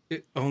 Or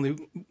only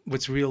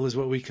what's real is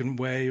what we can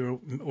weigh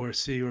or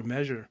see or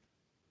measure.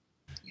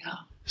 Yeah.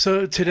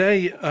 So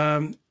today,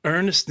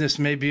 earnestness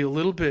may be a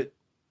little bit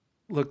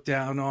looked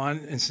down on,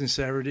 and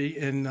sincerity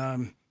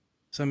in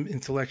some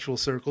intellectual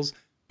circles.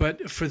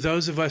 But for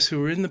those of us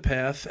who are in the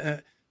path,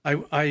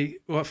 I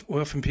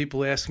often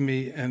people ask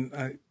me, and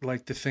I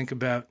like to think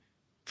about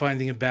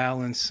finding a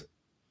balance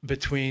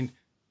between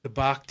the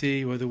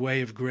bhakti, or the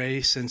way of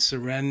grace and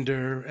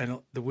surrender, and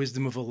the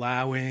wisdom of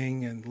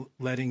allowing and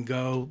letting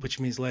go, which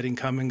means letting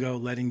come and go,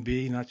 letting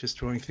be, not just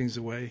throwing things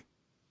away.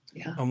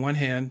 Yeah. On one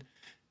hand,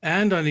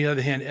 and on the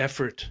other hand,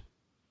 effort,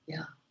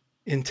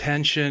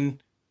 intention,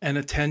 and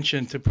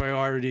attention to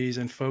priorities,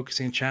 and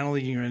focusing and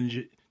channeling your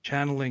energy,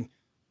 channeling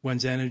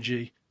one's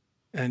energy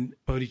and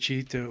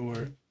bodhicitta,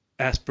 or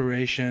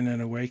aspiration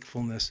and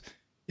awakefulness,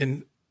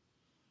 in,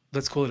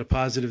 let's call it a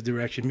positive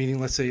direction, meaning,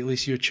 let's say, at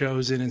least your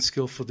chosen and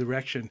skillful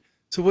direction.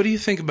 So what do you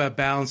think about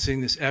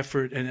balancing this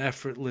effort and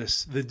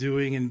effortless, the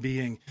doing and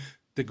being,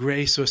 the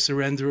grace or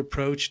surrender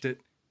approach that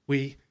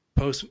we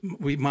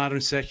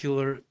modern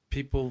secular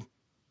people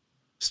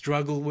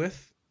struggle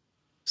with,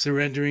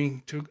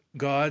 surrendering to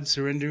God,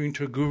 surrendering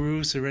to a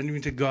guru,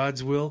 surrendering to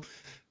God's will,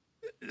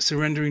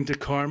 surrendering to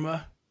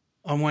karma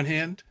on one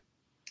hand,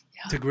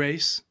 to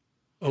grace,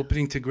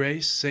 opening to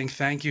grace, saying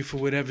thank you for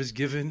whatever's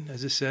given,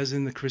 as it says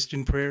in the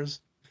Christian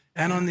prayers.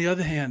 And on the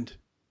other hand,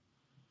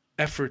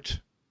 effort,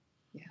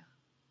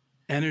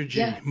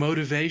 energy,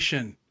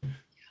 motivation,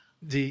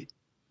 the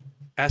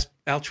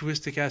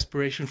altruistic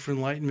aspiration for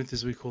enlightenment,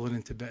 as we call it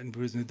in Tibetan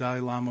Buddhism. The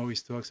Dalai Lama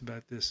always talks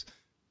about this,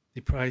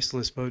 the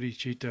priceless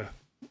bodhicitta,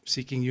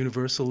 seeking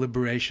universal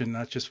liberation,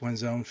 not just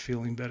one's own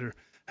feeling better.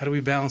 How do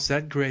we balance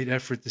that great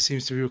effort that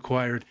seems to be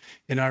required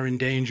in our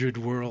endangered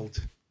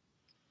world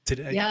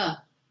today? Yeah.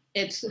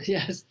 Yes,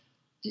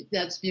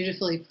 that's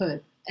beautifully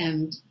put,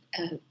 and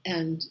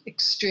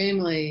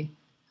extremely.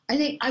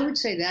 I would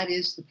say that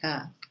is the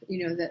path.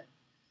 That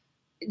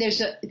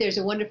there's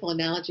a wonderful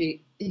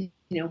analogy,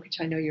 which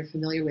I know you're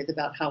familiar with,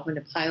 about how when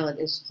a pilot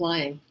is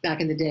flying,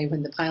 back in the day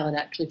when the pilot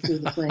actually flew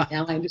the plane.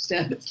 Now I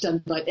understand it's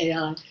done by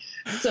AI.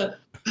 So,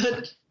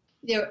 but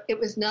it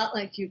was not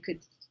like you could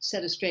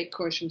set a straight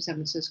course from San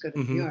Francisco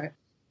to New York.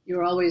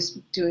 You're always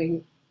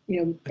doing,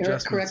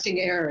 correcting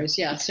errors.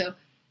 Yeah.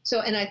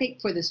 So, and I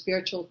think for the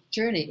spiritual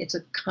journey, it's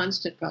a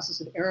constant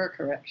process of error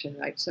correction,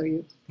 right? So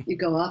you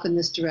go off in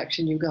this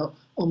direction, you go,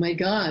 oh my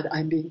God,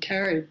 I'm being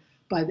carried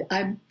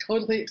I'm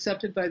totally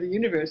accepted by the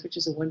universe, which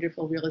is a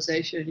wonderful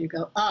realization. You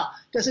go,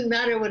 doesn't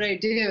matter what I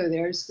do,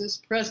 there's this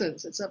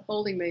presence, it's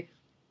upholding me.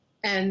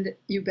 And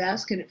you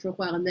bask in it for a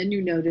while, and then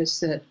you notice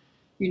that,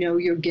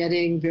 you're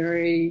getting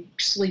very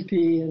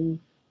sleepy and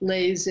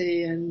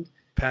lazy and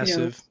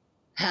passive,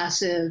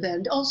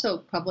 and also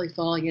probably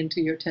falling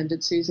into your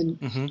tendencies.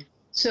 And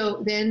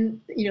so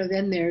then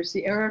there's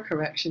the error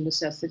correction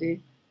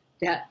necessity,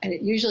 and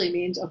it usually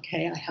means,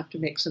 okay, I have to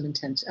make some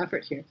intense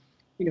effort here.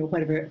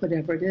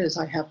 Whatever it is,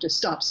 I have to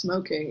stop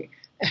smoking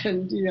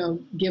and,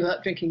 give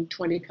up drinking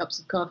 20 cups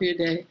of coffee a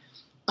day,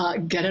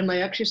 get in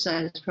my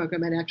exercise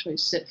program and actually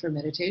sit for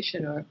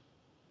meditation, or,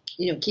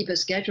 keep a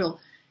schedule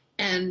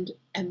and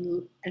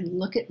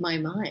look at my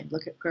mind,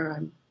 look at where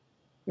I'm,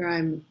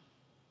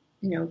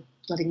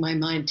 letting my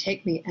mind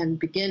take me, and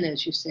begin,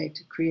 as you say,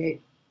 to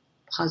create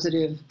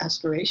positive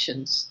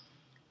aspirations,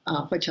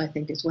 which I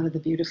think is one of the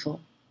beautiful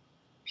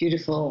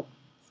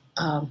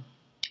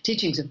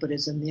teachings of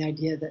Buddhism, the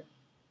idea that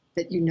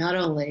you not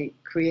only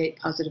create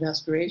positive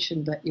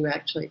aspiration, but you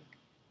actually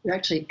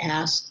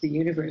ask the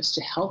universe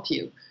to help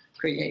you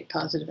create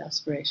positive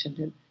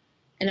aspiration.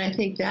 And I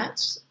think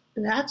that's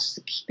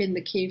been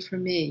the key for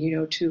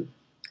me, to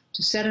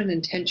set an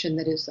intention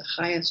that is the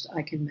highest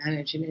I can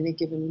manage in any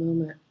given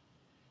moment,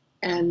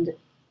 and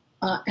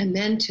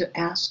then to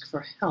ask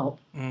for help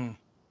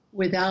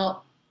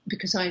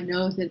because I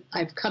know that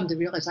I've come to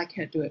realize I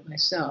can't do it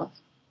myself.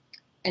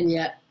 And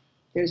yet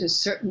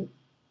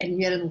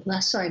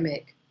unless I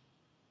make,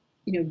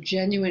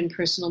 genuine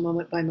personal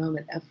moment by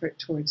moment effort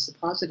towards the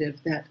positive,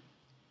 that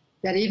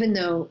even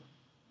though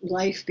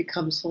life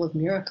becomes full of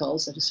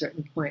miracles at a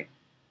certain point,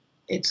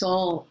 it's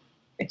all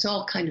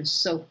kind of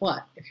so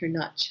what if you're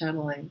not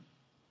channeling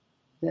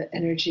the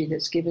energy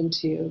that's given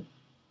to you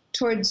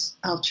towards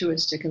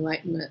altruistic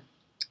enlightenment,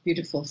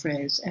 beautiful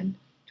phrase, and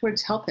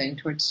towards helping,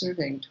 towards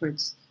serving,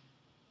 towards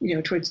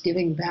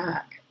giving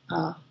back.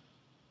 uh,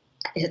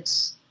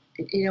 it's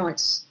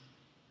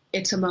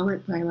it's a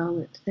moment by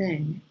moment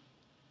thing.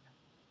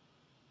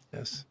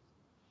 Yes.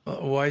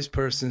 A wise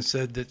person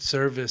said that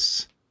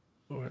service,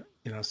 or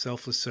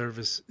selfless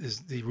service,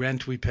 is the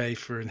rent we pay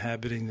for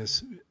inhabiting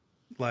this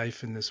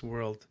life in this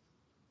world.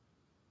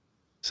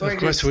 So of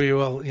course we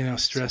all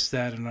stress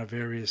that in our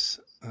various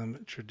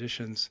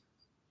traditions.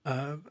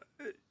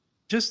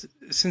 Just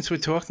since we're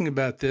talking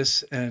about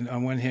this, and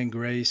on one hand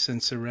grace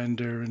and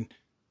surrender, and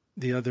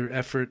the other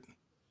effort,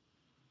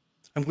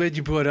 I'm glad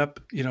you brought up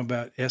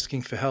about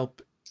asking for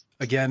help.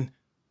 Again,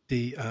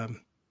 the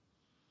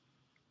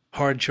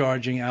hard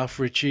charging,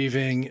 alpha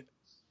achieving,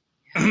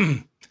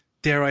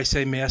 dare I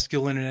say,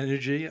 masculine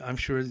energy. I'm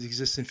sure it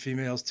exists in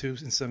females too,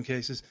 in some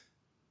cases.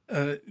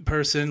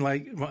 Person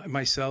like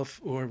myself,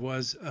 or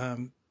was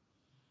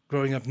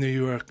growing up in New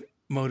York,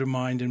 motor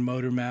mind and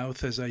motor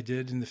mouth, as I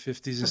did in the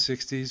 50s and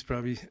 60s,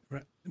 probably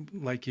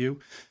like you.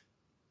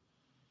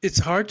 It's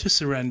hard to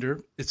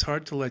surrender. It's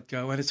hard to let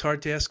go, and it's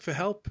hard to ask for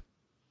help.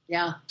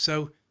 Yeah.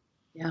 So,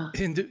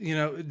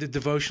 the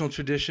devotional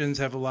traditions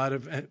have a lot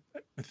of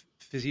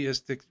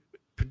theistic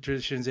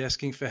traditions,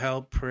 asking for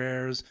help,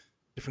 prayers,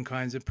 different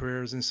kinds of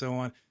prayers, and so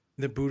on.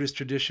 In the Buddhist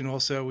tradition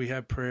also, we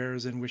have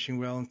prayers and wishing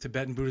well. In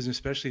Tibetan Buddhism,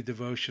 especially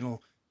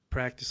devotional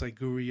practice like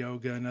Guru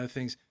Yoga and other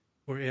things,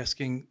 we're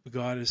asking the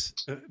goddess,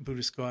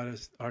 Buddhist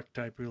goddess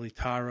archetype, really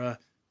Tara,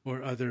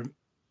 or other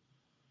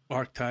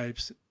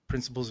archetypes,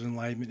 principles of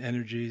enlightenment,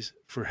 energies,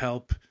 for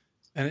help.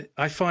 And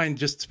I find,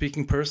 just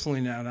speaking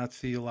personally now, not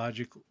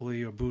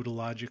theologically or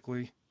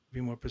Buddhologically, to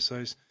be more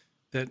precise,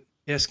 that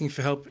asking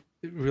for help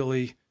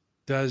really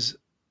does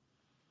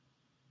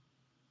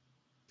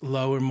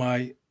lower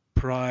my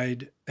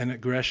pride and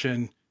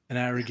aggression and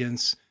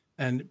arrogance,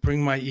 and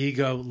bring my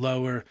ego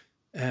lower.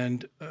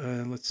 And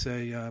let's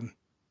say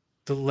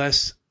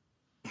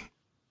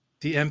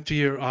the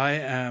emptier I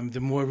am, the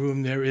more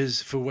room there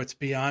is for what's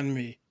beyond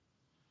me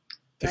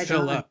to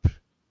fill up,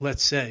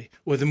 let's say,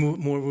 or the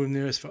more room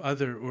there is for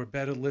other, or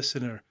better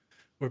listener,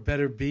 or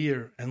better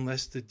beer, and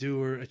less the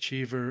doer,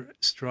 achiever,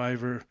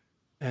 striver,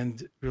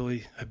 and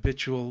really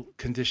habitual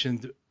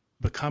conditioned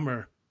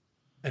becomer,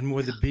 and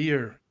more the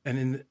beer. And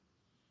in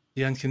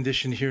the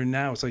unconditioned here and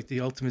now, it's like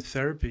the ultimate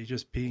therapy,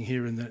 just being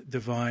here in the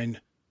divine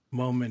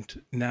moment,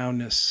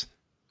 nowness,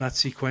 not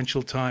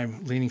sequential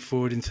time, leaning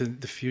forward into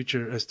the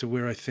future as to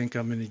where I think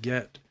I'm going to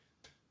get.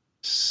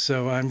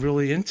 So I'm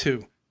really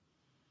into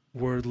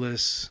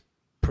wordless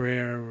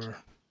prayer or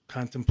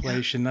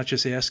contemplation, not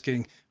just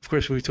asking. Of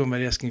course, we were talking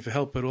about asking for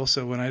help, but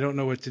also when I don't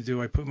know what to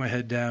do, I put my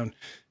head down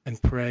and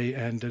pray,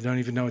 and I don't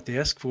even know what to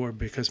ask for,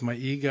 because my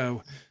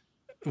ego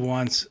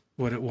wants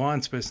what it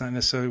wants, but it's not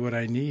necessarily what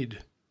I need.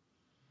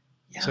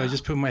 Yeah. So I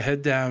just put my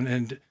head down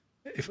and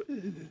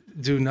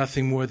do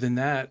nothing more than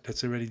that.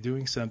 That's already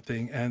doing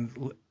something,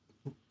 and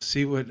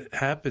see what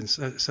happens.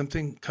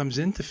 Something comes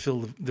in to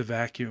fill the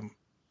vacuum.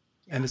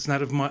 Yeah. And it's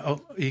not of my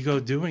ego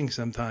doing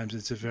sometimes.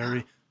 It's a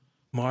very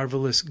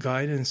marvelous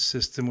guidance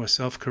system, or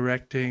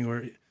self-correcting,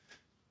 or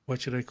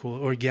what should I call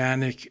it?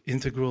 Organic,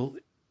 integral,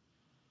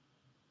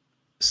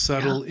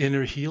 subtle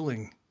inner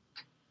healing.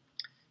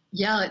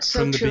 Yeah, it's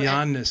so from the true.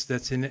 Beyondness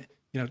that's in,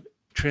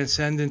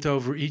 transcendent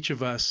over each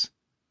of us,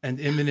 and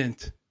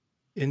immanent,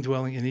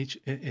 indwelling in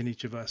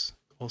each of us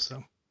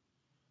also.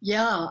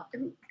 Yeah,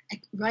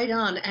 right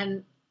on.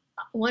 And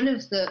one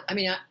of the,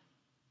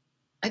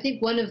 I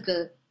think one of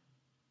the,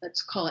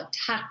 let's call it,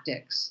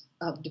 tactics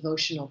of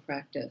devotional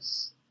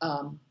practice,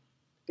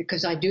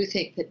 because I do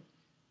think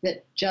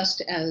that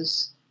just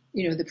as,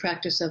 the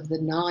practice of the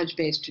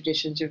knowledge-based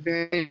traditions are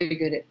very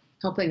good at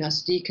helping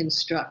us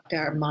deconstruct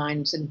our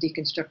minds and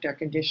deconstruct our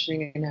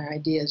conditioning and our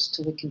ideas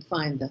till we can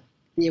find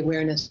the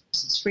awareness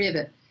that's free of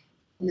it.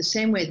 In the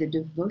same way, the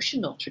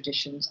devotional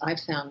traditions,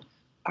 I've found,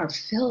 are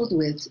filled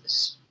with,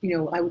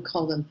 I would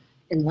call them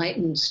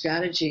enlightened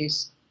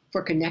strategies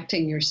for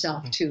connecting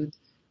yourself to,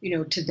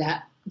 to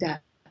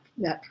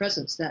that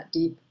presence, that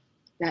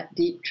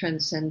deep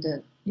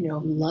transcendent,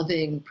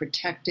 loving,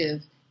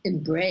 protective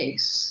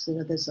embrace.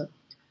 There's a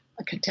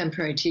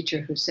contemporary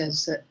teacher who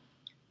says that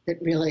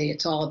really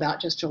it's all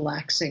about just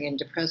relaxing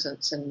into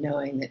presence and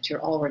knowing that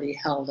you're already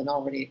held and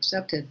already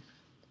accepted.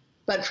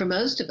 But for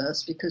most of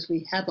us, because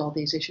we have all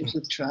these issues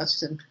with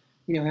trust, and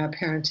our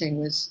parenting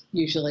was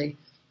usually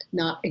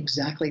not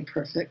exactly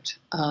perfect,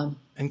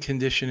 and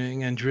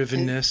conditioning and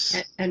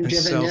drivenness and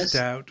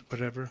self-doubt,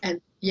 whatever,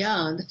 and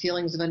the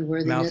feelings of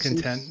unworthiness,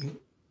 malcontent, and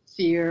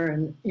fear,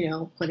 and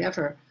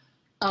whatever.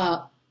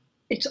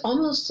 It's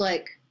almost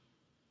like,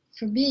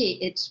 for me,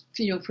 it's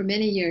for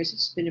many years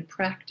it's been a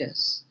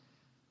practice.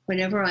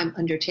 Whenever I'm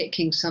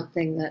undertaking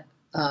something that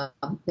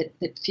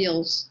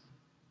feels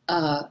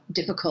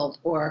difficult,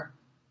 or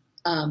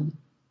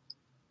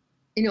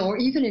or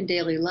even in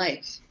daily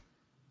life,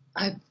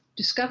 I've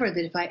discovered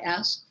that if I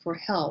ask for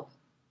help,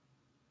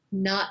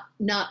 not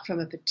from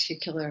a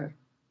particular,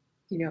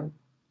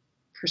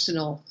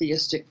 personal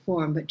theistic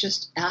form, but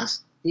just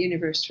ask the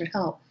universe for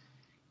help,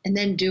 and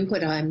then do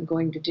what I'm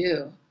going to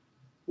do,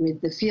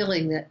 with the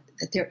feeling that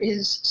there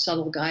is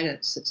subtle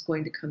guidance that's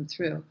going to come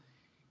through,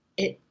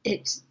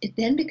 it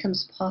then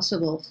becomes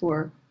possible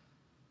for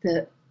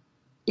the,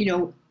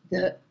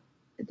 the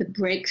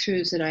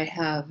breakthroughs that I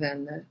have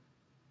and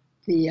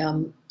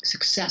the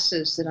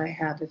successes that I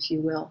have, if you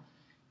will,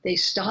 they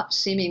stop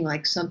seeming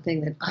like something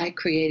that I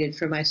created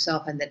for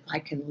myself and that I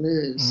can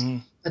lose. Mm-hmm.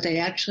 But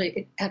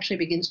it actually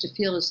begins to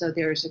feel as though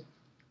there's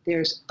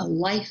a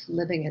life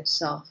living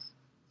itself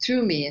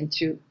through me and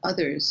through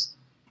others.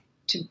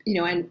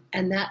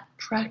 And that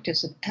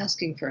practice of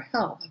asking for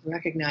help, of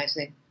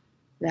recognizing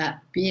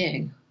that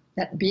beingness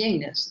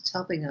that's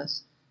helping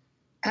us,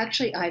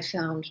 actually I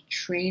found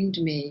trained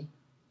me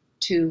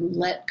to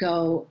let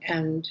go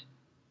and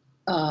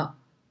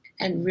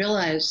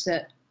realize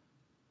that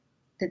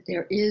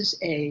there is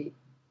a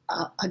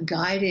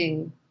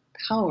guiding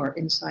power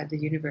inside the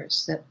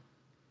universe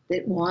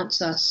that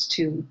wants us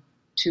to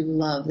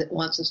love, that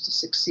wants us to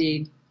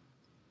succeed,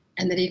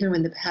 and that even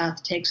when the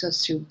path takes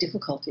us through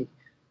difficulty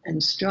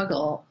and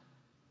struggle,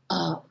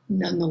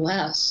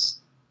 nonetheless,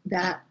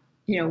 that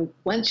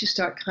once you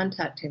start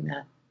contacting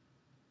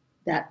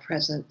that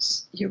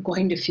presence, you're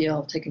going to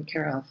feel taken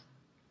care of.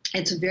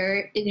 It's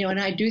very, and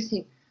I do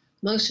think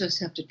most of us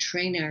have to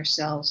train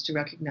ourselves to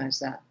recognize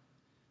that,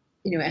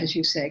 as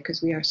you say,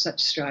 because we are such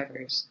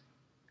strivers.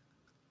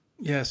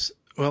 Yes.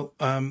 Well,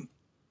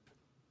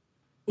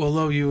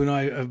 although you and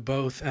I have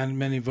both, and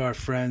many of our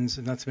friends,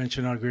 and not to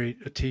mention our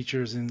great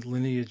teachers and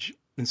lineage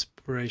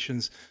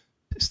inspirations,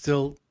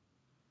 still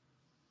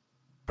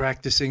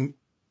practicing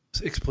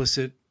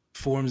explicit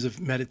forms of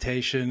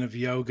meditation, of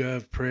yoga,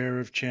 of prayer,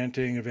 of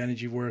chanting, of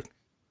energy work,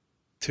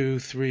 2,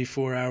 3,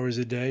 4 hours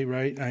a day,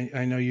 right?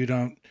 I know you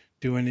don't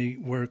do any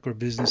work or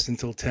business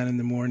until 10 in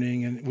the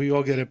morning, and we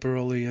all get up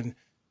early, and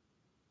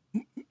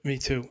me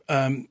too.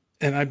 And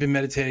I've been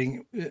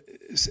meditating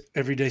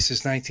every day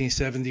since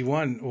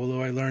 1971,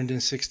 although I learned in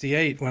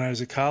 68 when I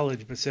was at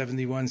college, but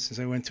 71 since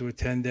I went to a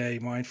 10-day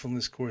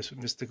mindfulness course with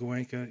Mr.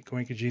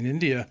 Goenkaji in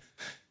India.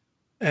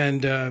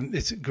 And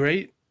it's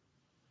great.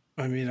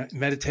 I mean,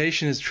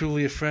 meditation is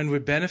truly a friend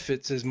with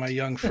benefits, as my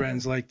young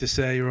friends like to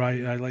say, or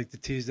I like to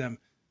tease them,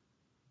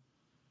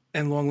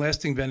 and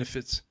long-lasting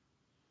benefits.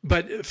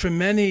 But for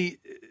many,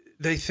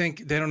 they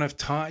think they don't have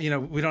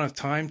time. We don't have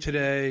time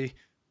today.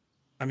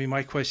 I mean,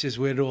 my question is,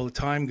 where did all the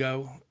time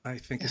go? I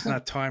think it's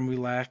not time we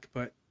lack,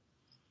 but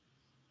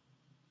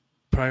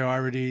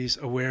priorities,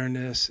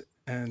 awareness,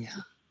 and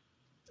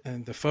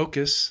the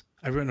focus.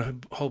 I've written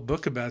a whole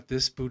book about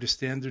this, Buddhist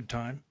Standard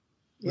Time,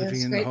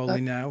 Living in the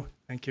Holy Now.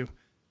 Thank you.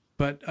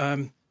 But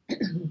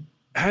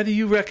how do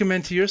you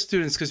recommend to your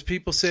students? Because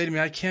people say to me,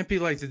 I can't be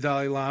like the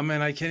Dalai Lama,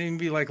 and I can't even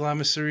be like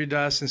Lama Surya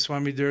Das and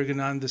Swami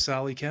Durgananda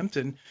Sali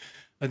Kempton.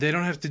 They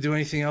don't have to do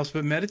anything else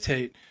but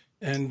meditate.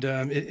 And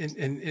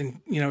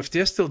if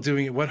they're still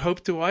doing it, what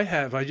hope do I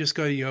have? I just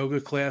go to yoga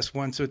class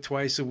once or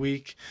twice a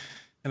week,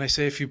 and I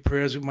say a few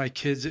prayers with my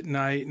kids at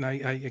night, and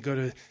I go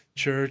to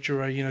church,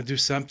 or I do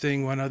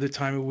something one other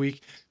time a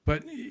week.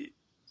 But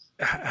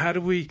how do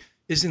we?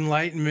 Is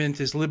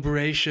enlightenment, is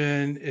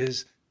liberation,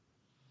 is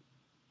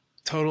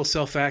total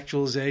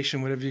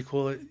self-actualization, whatever you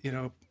call it,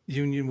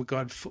 union with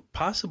God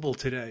possible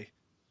today?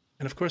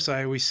 And of course,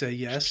 I always say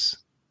yes,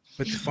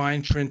 but the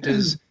fine print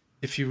is,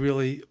 if you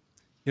really.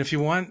 If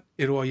you want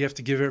it all, you have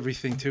to give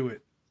everything to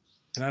it.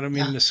 And I don't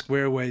mean in a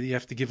square way that you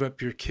have to give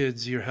up your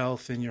kids, your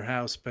health, and your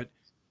house, but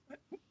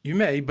you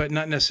may, but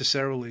not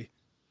necessarily.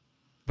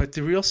 But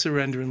the real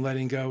surrender and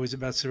letting go is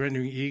about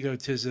surrendering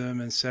egotism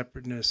and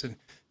separateness. And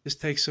this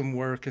takes some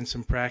work and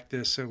some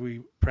practice. So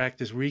we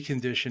practice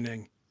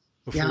reconditioning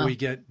before we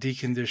get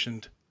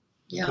deconditioned.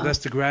 Yeah. So that's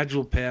the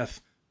gradual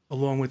path,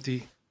 along with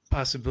the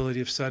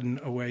possibility of sudden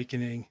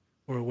awakening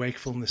or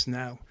wakefulness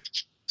now.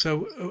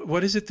 So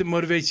what is it that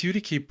motivates you to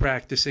keep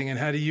practicing, and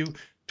how do you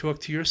talk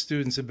to your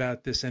students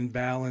about this and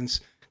balance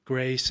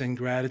grace and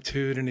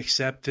gratitude and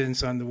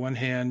acceptance on the one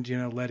hand,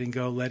 letting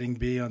go, letting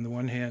be on the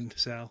one hand,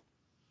 Sal,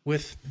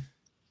 with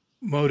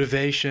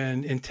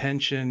motivation,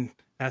 intention,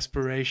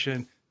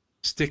 aspiration,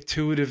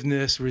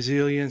 stick-to-itiveness,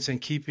 resilience,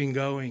 and keeping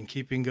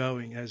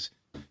going, as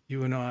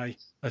you and I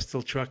are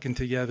still trucking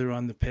together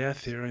on the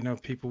path here? I know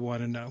people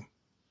want to know.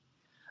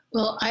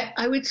 Well,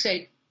 I would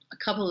say a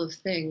couple of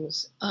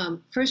things.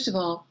 First of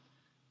all,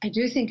 I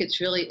do think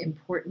it's really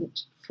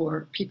important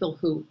for people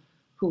who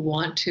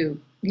want to,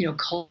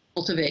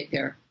 cultivate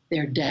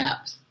their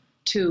depth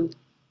to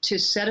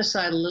set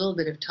aside a little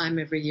bit of time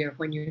every year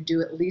when you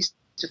do at least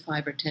a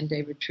 5 or 10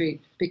 day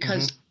retreat,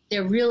 because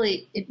it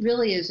really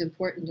is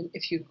important,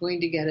 if you're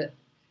going to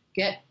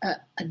get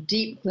a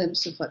deep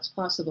glimpse of what's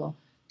possible,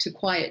 to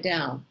quiet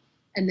down,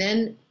 and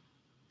then.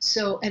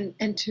 So,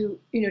 and to,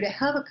 to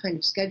have a kind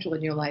of schedule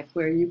in your life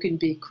where you can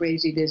be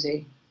crazy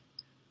busy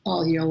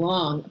all year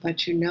long, but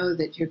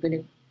that you're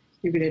going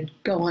to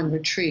go on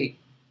retreat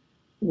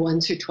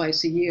once or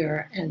twice a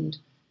year and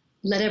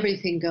let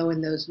everything go in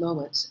those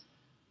moments.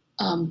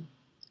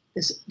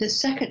 The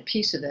second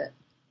piece of it,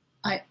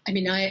 I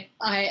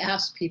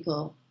ask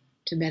people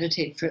to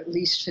meditate for at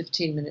least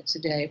 15 minutes a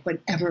day,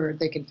 whenever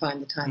they can find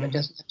the time. It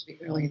doesn't have to be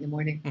early in the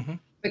morning,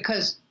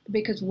 because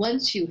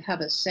once you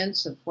have a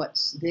sense of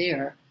what's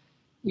there,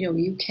 you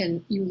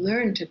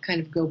learn to kind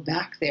of go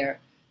back there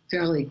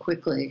fairly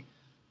quickly.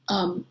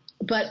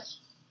 But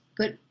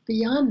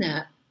beyond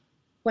that,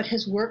 what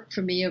has worked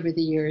for me over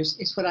the years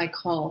is what I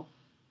call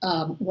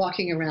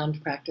walking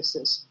around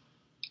practices.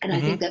 And I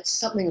think that's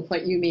something of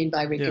what you mean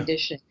by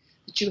reconditioning,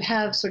 that you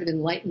have sort of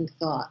enlightened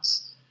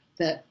thoughts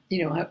that,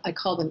 I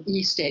call them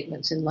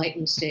E-statements,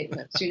 enlightened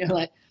statements,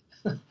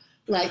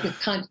 like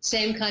the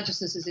same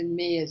consciousness is in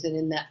me as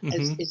in that,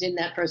 is in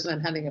that person I'm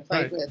having a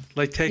fight with.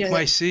 Like take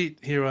my seat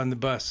here on the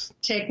bus.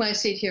 Take my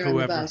seat here on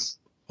the bus.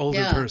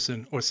 Older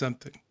person or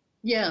something.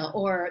 Yeah,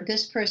 or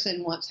this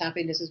person wants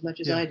happiness as much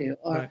as I do.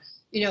 Or,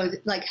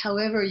 like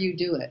however you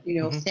do it,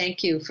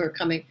 thank you for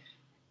coming,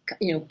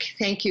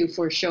 thank you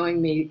for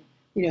showing me,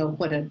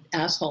 what an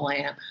asshole I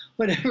am,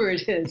 whatever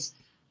it is.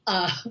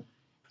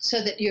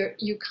 So that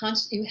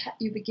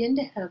you begin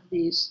to have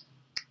this,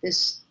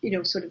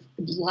 sort of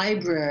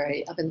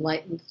library of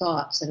enlightened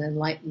thoughts and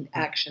enlightened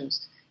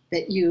actions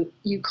that you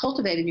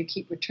cultivate and you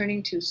keep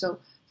returning to. So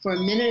for a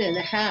minute and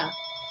a half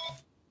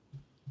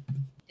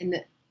in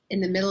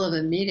the middle of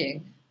a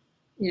meeting,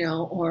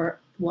 or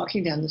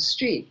walking down the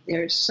street,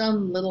 there's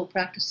some little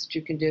practice that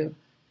you can do.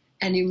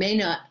 And you may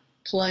not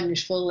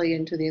plunge fully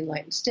into the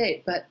enlightened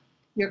state, but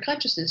your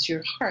consciousness,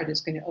 your heart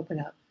is going to open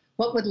up.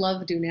 What Would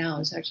Love Do Now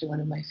is actually one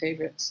of my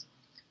favorites.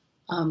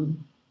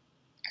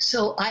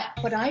 So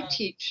what I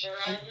teach.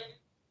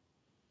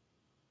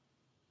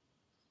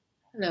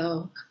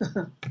 Hello.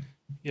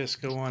 Yes,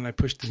 go on. I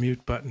pushed the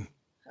mute button.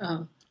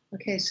 Oh,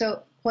 okay.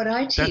 So what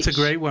I teach. That's a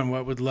great one.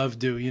 What would love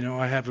do?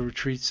 I have a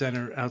retreat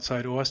center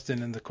outside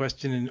Austin, and the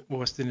question in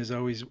Austin is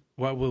always,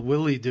 what will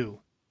Willie do?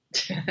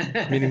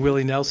 Meaning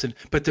Willie Nelson.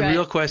 But the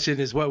real question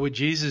is, what would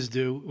Jesus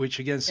do? Which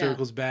again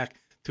circles back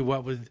to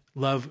what would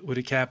love with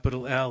a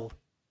capital L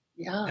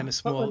and a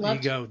small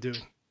ego do?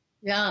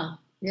 Yeah.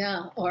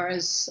 Yeah. Or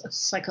as a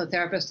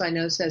psychotherapist I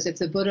know says, if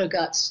the Buddha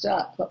got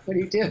stuck, what would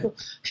he do?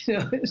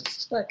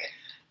 It's like,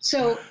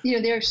 so,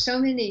 there's so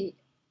many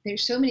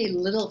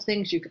little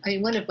things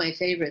one of my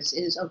favorites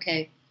is,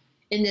 okay,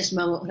 in this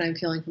moment when I'm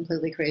feeling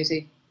completely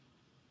crazy,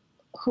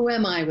 who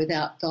am I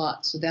without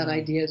thoughts, without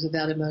ideas,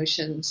 without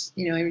emotions?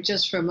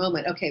 Just for a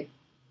moment, okay,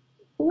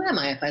 who am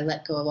I if I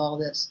let go of all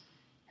this?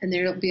 And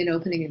there'll be an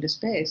opening into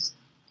space.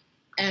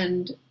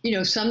 And,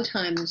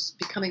 sometimes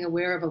becoming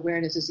aware of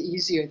awareness is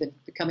easier than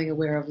becoming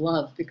aware of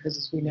love, because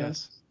as we know,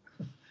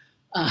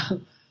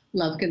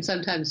 love can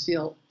sometimes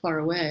feel far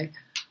away.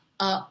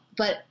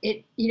 But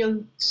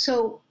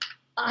so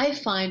I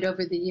find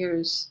over the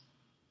years,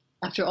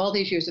 after all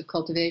these years of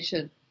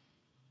cultivation,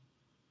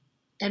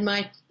 and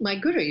my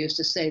guru used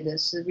to say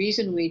this, the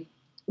reason we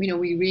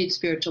read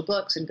spiritual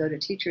books and go to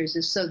teachers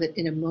is so that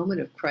in a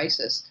moment of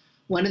crisis,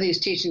 one of these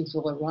teachings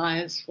will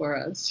arise for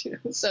us,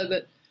 so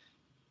that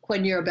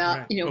when you're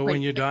about,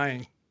 when you're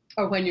dying.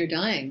 Or when you're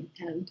dying.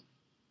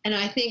 And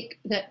I think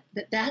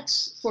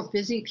that's for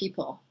busy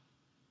people,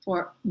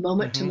 for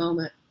moment to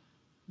moment.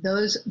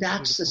 That's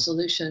Beautiful. The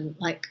solution.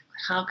 Like,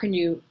 how can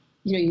you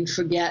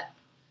forget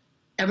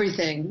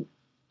everything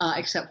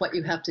except what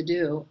you have to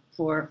do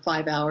for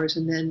 5 hours,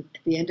 and then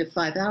at the end of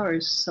 5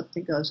 hours,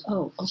 something goes,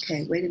 oh,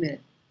 okay, wait a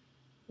minute,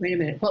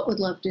 what would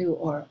love do?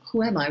 Or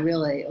who am I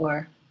really?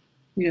 Or,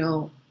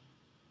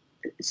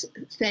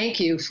 thank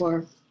you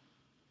for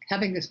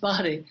having this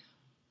body,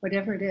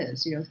 whatever it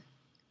is,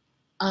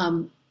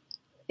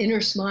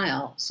 inner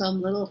smile,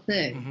 some little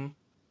thing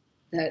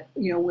that,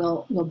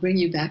 will bring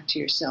you back to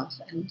yourself.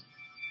 And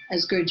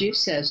as Gurdjieff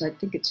says, I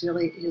think it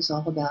is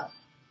all about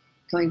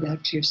going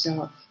back to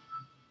yourself.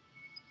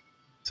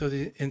 So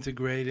the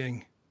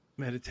integrating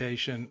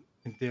meditation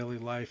in daily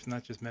life,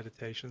 not just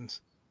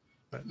meditations,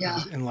 but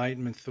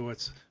enlightenment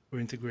thoughts or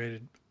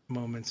integrated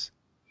moments.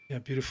 Yeah,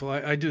 beautiful.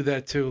 I do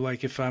that too.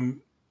 Like if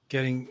I'm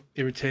getting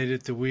irritated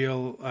at the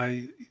wheel,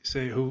 I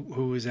say,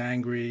 who is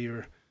angry,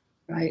 or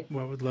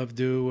what would love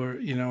do? Or,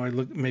 I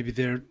look, maybe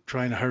they're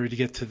trying to hurry to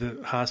get to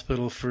the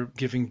hospital for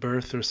giving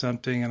birth or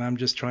something, and I'm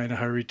just trying to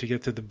hurry to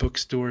get to the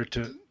bookstore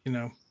to,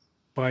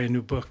 buy a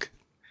new book.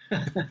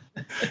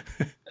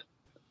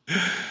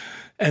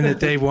 And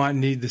that they want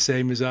and need the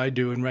same as I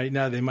do. And right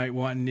now they might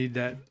want and need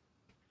that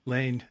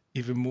lane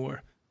even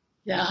more.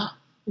 Yeah.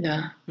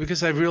 Yeah.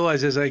 Because I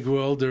realize as I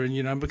grow older,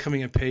 and, I'm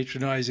becoming a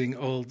patronizing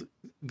old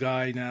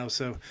guy now.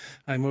 So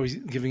I'm always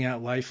giving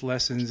out life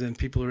lessons, and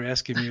people are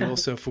asking me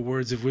also for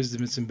words of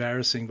wisdom. It's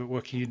embarrassing, but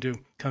what can you do?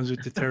 Comes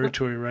with the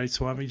territory, right,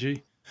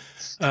 Swamiji?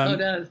 It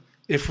does.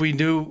 If we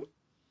knew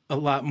a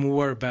lot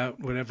more about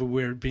whatever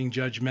we're being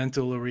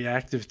judgmental or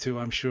reactive to,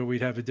 I'm sure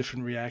we'd have a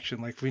different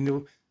reaction. Like if we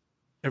knew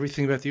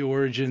everything about the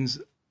origins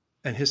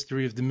and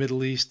history of the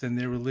Middle East and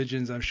their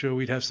religions, I'm sure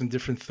we'd have some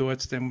different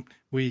thoughts than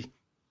we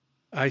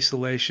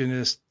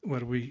isolationist,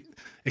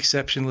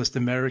 exceptionalist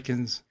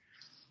Americans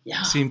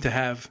seem to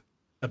have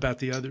about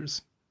the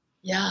others.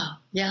 Yeah.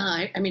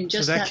 Yeah. I mean,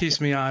 just so that keeps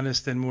me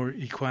honest and more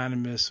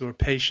equanimous or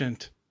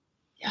patient.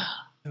 Yeah.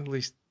 At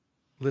least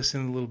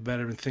listen a little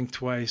better and think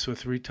twice or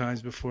 3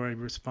 times before I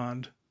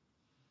respond.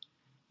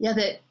 Yeah.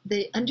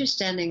 The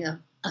understanding of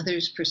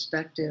others'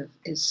 perspective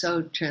is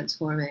so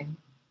transforming.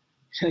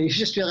 So you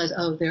just realize,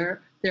 oh,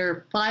 there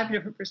are 5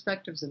 different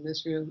perspectives in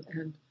this room,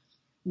 and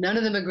none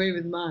of them agree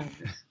with mine.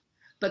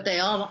 But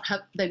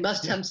they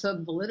must have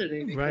some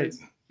validity, because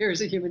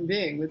here's a human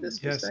being with this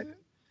perspective.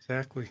 Yes,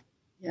 exactly.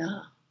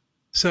 Yeah.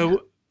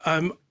 So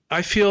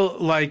I feel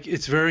like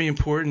it's very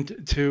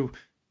important to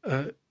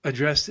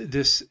address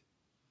this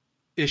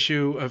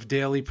issue of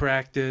daily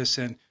practice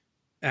and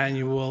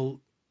annual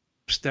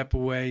step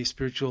away,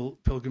 spiritual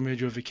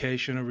pilgrimage or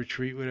vacation or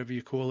retreat, whatever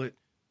you call it,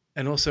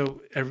 and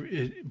also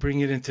bring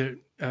it into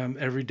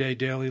everyday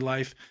daily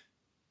life.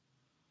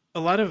 A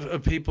lot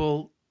of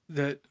people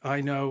that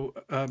I know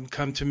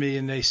come to me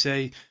and they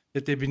say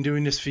that they've been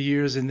doing this for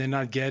years and they're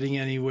not getting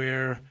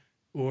anywhere,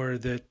 or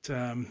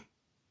that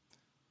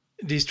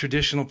these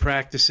traditional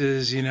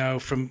practices,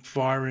 from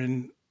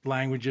foreign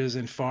languages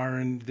and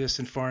foreign this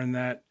and foreign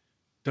that,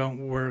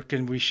 don't work,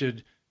 and we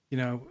should,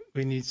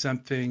 we need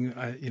something,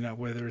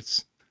 whether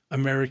it's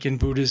American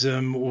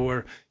Buddhism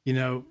or,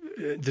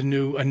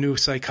 a new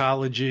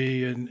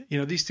psychology, and,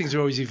 these things are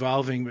always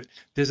evolving, but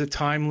there's a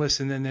timeless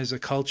and then there's a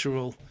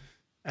cultural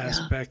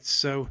aspect.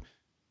 So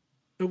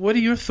what are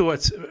your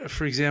thoughts,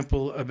 for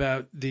example,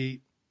 about the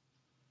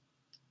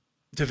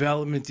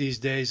development these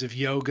days of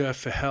yoga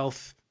for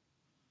health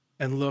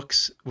and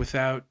looks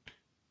without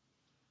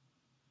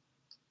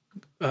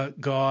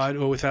God,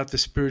 or without the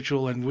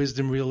spiritual and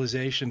wisdom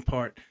realization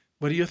part?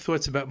 What are your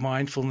thoughts about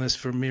mindfulness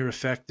for mere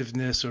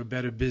effectiveness, or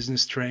better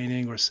business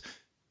training, or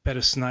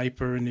better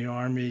sniper in the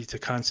army to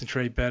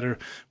concentrate better,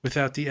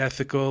 without the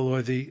ethical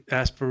or the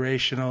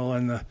aspirational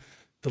and the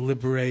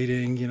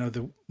liberating,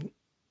 the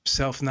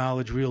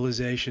self-knowledge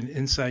realization,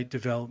 insight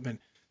development?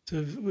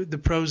 So the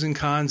pros and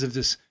cons of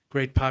this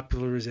great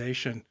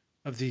popularization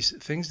of these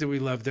things that we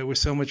love, that we're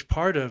so much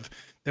part of,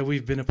 that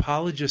we've been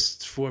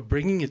apologists for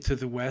bringing it to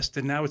the West,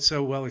 and now it's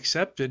so well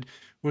accepted,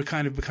 we're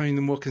kind of becoming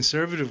the more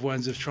conservative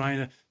ones of trying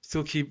to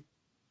still keep,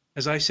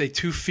 as I say,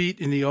 2 feet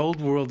in the old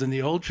world, in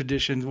the old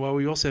tradition, while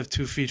we also have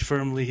 2 feet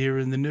firmly here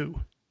in the new.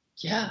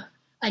 Yeah,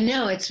 I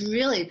know. It's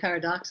really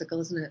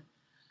paradoxical, isn't it?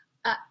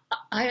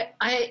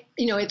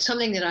 It's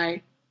something that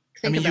I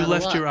think about you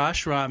left a lot. your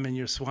ashram and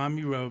your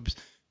Swami robes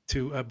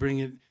to bring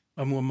it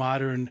a more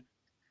modern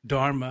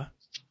Dharma,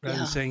 rather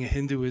than saying a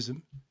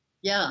Hinduism,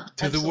 to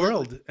absolutely. the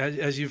world,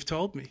 as you've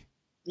told me.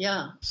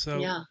 Yeah.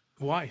 So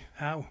why?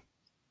 How?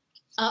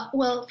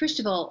 Well, first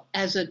of all,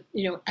 as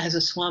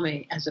a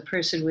Swami, as a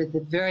person with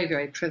the very,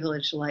 very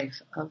privileged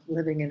life of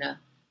living in a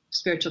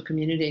spiritual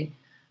community,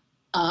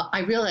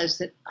 I realized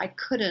that I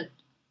couldn't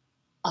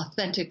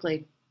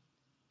authentically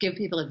give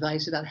people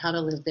advice about how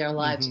to live their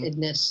lives in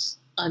this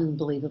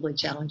unbelievably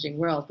challenging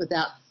world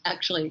without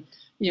actually,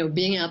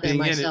 being out there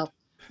myself.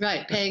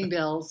 Right, paying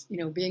bills,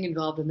 being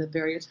involved in the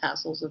various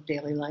hassles of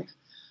daily life.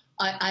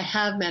 I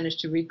have managed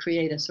to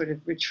recreate a sort of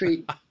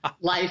retreat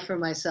life for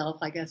myself.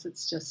 I guess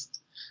it's just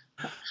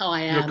how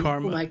I am. Your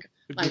karma.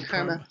 My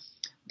karma.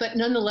 But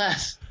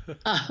nonetheless,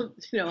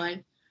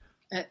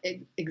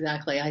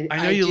 exactly.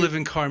 I know you live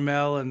in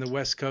Carmel and the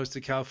west coast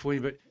of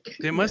California, but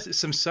there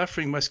some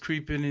suffering must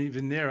creep in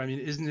even there. I mean,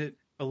 isn't it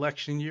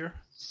election year?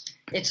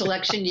 It's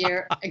election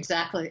year,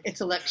 exactly.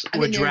 It's election.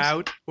 Or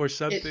drought or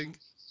something.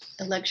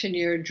 Election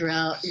year,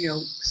 drought,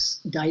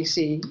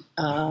 dicey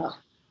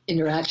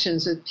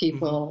interactions with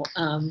people.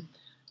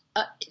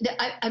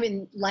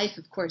 Life,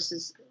 of course,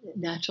 is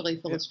naturally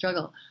full of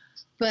struggle.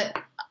 But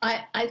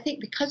I think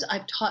because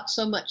I've taught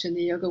so much in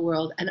the yoga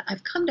world, and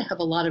I've come to have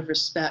a lot of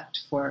respect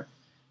for,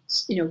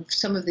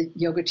 some of the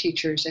yoga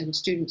teachers and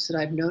students that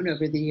I've known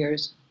over the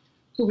years,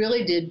 who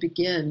really did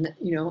begin,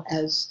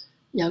 as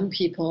young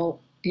people,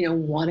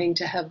 wanting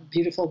to have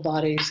beautiful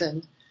bodies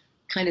and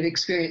kind of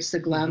experience the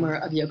glamour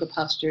of yoga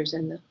postures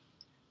and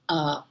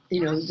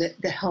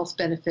the health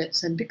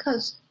benefits. And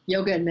because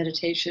yoga and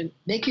meditation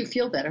make you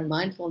feel better,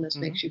 mindfulness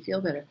makes you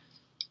feel better.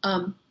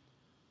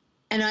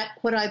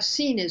 What I've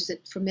seen is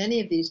that for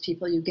many of these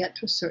people, you get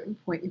to a certain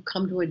point, you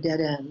come to a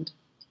dead end,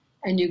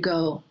 and you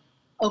go,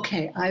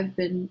 okay, I've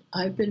been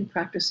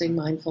practicing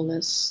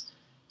mindfulness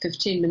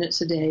 15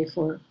 minutes a day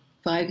for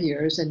 5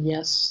 years, and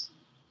yes,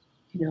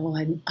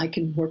 I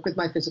can work with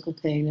my physical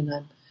pain, and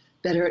I'm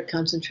better at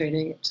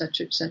concentrating, et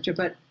cetera,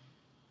 but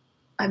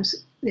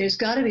there's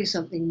got to be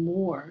something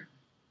more.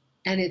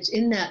 And it's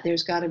in that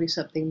there's got to be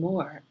something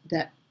more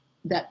that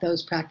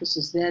those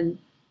practices then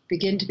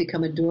begin to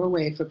become a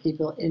doorway for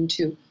people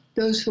into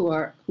those who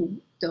are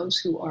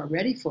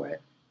ready for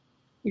it.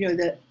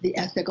 The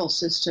ethical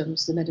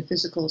systems, the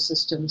metaphysical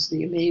systems,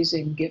 the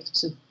amazing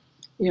gifts of,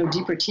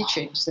 deeper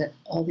teachings that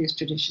all these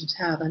traditions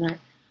have.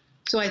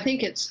 So I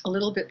think it's a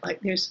little bit like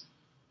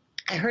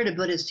I heard a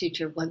Buddhist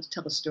teacher once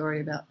tell a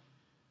story about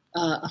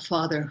a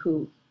father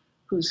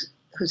whose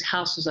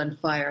house was on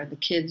fire, and the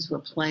kids were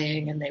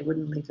playing and they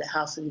wouldn't leave the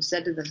house. And he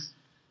said to them,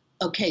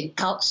 okay,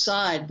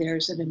 outside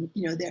there's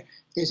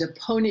a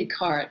pony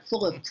cart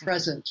full of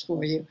presents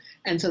for you.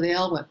 And so they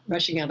all went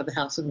rushing out of the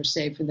house and were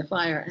saved from the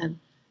fire. And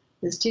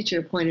this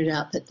teacher pointed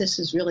out that this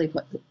is really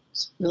what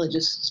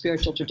religious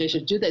spiritual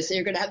traditions do. They say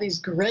you're going to have these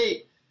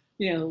great,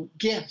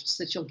 gifts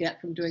that you'll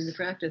get from doing the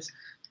practice.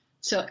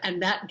 So,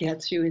 and that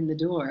gets you in the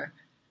door.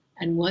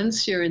 And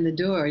once you're in the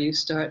door, you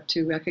start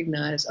to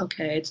recognize,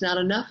 okay, it's not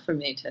enough for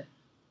me to,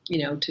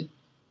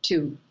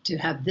 to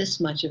have this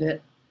much of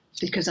it,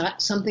 because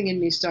something in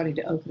me is starting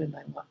to open and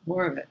I want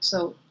more of it.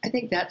 So I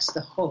think that's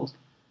the hope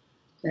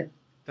that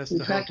that's we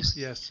the practice.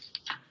 Hope. Yes.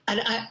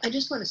 And I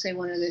just want to say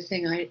one other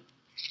thing. I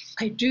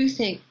do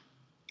think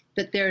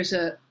that there's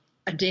a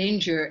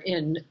danger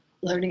in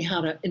learning how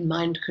to, in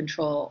mind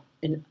control,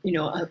 in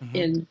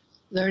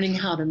learning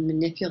how to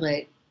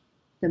manipulate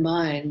the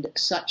mind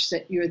such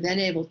that you're then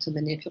able to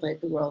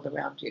manipulate the world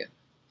around you.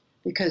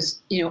 Because,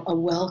 a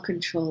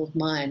well-controlled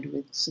mind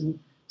with some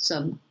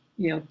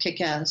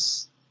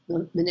kick-ass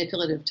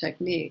manipulative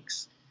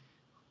techniques,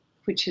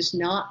 which is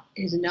not,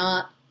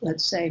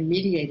 let's say,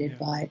 mediated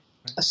by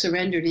a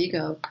surrendered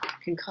ego,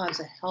 can cause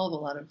a hell of a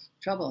lot of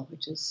trouble,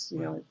 which is,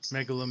 it's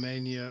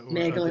megalomania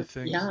or other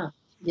things.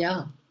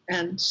 Yeah.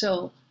 And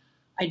so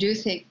I do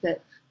think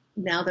that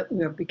now that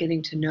we're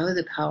beginning to know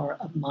the power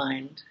of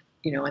mind,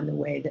 and the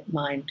way that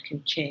mind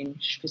can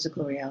change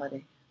physical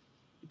reality,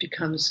 it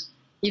becomes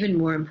even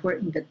more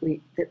important that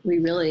we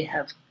really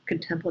have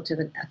contemplative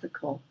and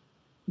ethical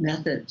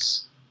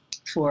methods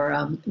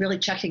for really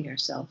checking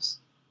ourselves.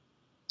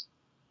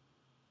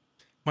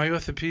 My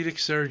orthopedic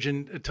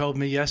surgeon told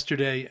me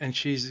yesterday, and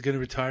she's going to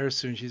retire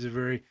soon. She's a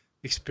very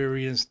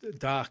experienced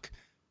doc,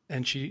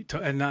 and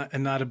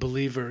not a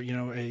believer.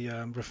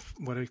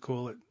 What do you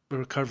call it? A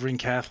recovering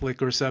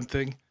Catholic or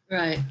something.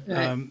 Right.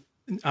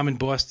 I'm in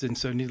Boston,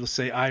 so needless to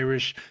say,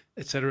 Irish,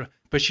 etc.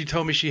 But she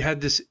told me she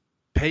had this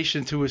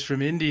patient who was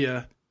from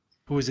India,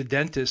 who was a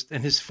dentist,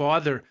 and his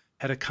father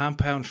had a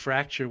compound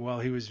fracture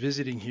while he was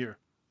visiting here.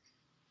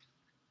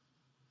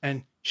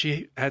 And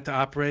she had to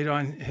operate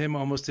on him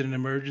almost in an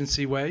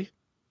emergency way,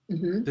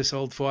 this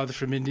old father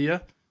from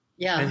India.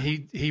 Yeah. And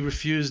he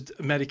refused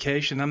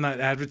medication. I'm not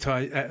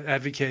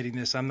advocating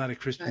this. I'm not a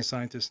Christian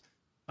Scientist.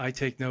 I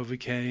take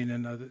Novocaine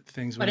and other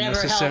things when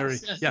necessary.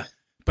 Helps. Yeah.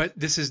 But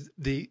this is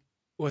the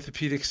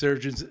orthopedic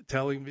surgeons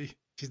telling me.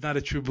 She's not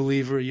a true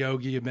believer, a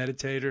yogi, a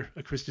meditator,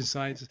 a Christian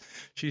Scientist.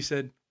 She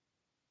said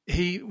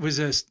he was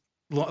a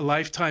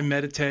lifetime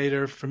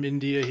meditator from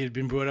India. He had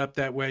been brought up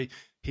that way.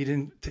 He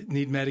didn't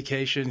need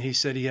medication. He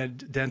said he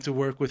had dental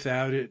work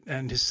without it,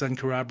 and his son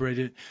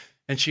corroborated it.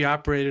 And she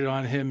operated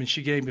on him, and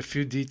she gave him a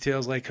few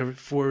details, like her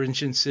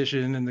 4-inch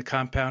incision and the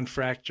compound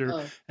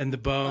fracture and the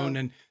bone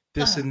and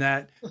this and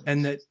that.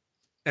 And that,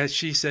 as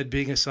she said,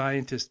 being a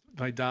scientist,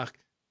 my doc,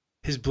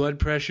 his blood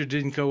pressure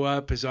didn't go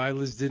up, his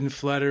eyelids didn't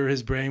flutter,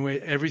 his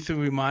brainwave, everything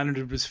we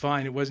monitored was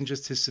fine. It wasn't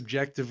just his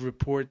subjective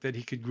report that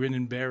he could grin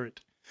and bear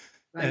it.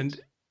 Right.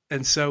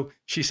 And so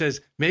she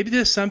says, maybe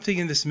there's something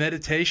in this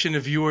meditation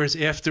of yours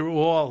after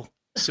all,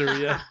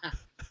 Surya.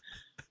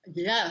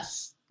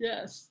 Yes.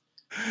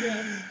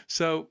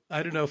 So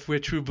I don't know if we're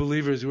true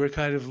believers. We're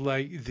kind of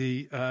like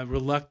the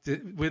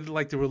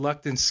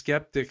reluctant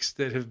skeptics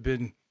that have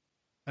been,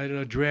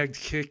 dragged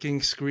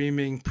kicking,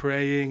 screaming,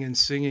 praying, and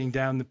singing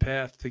down the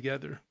path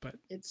together. But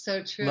it's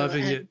so true.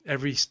 Loving it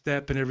every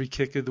step and every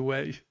kick of the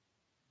way.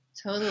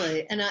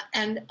 Totally.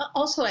 And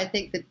also I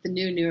think that the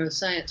new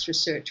neuroscience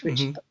research,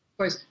 which of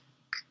course,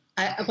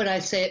 what I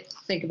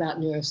think about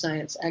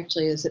neuroscience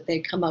actually is that they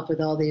come up with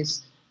all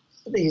these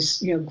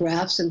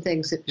graphs and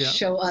things that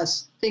show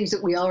us things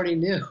that we already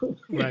knew.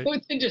 Right.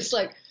 just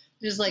like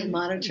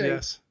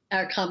monitoring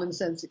our common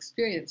sense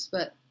experience.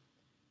 But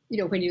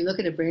when you look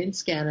at a brain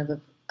scan of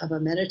a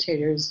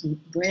meditator's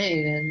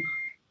brain and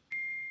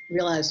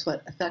realize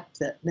what effect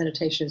that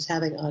meditation is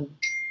having on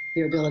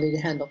your ability to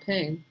handle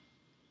pain,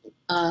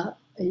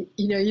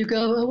 you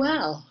go, oh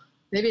wow,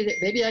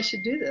 maybe I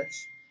should do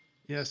this.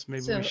 Yes,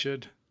 maybe we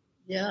should.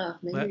 Yeah,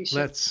 maybe we should.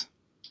 Let's.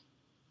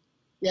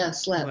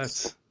 Yes,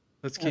 let's.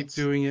 Let's keep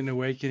doing it and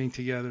awakening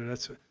together.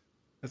 That's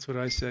what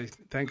I say.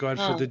 Thank God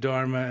for the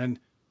Dharma and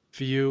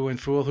for you and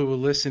for all who are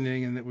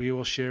listening, and that we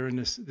all share in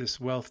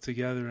this wealth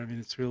together. I mean,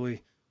 it's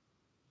really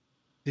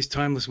these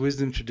timeless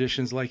wisdom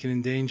traditions like an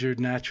endangered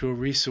natural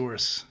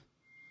resource.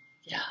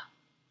 Yeah.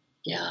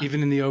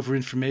 Even in the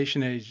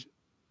over-information age,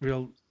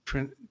 real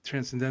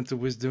transcendental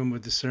wisdom or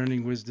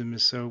discerning wisdom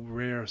is so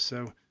rare.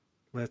 So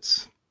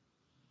let's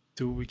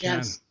do what we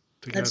can.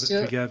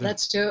 Together.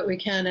 Let's do what we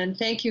can. And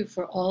thank you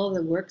for all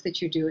the work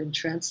that you do in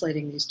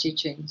translating these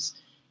teachings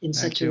in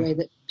such a way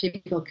that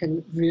people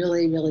can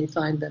really, really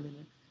find them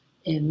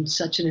in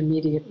such an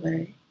immediate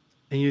way.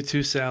 And you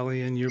too,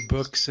 Sally, and your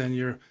books and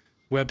your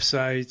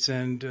websites.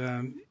 And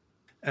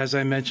as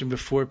I mentioned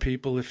before,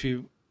 people, if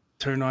you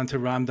turn on to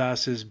Ram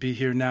Dass's Be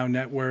Here Now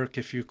Network,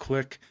 if you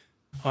click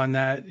on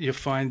that, you'll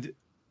find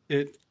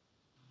it.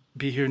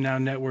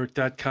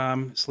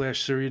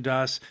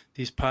 BeHereNowNetwork.com/Suryadas,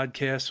 these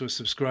podcasts, or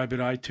subscribe at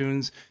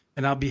iTunes.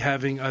 And I'll be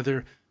having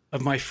other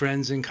of my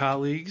friends and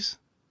colleagues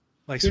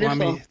like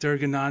Swami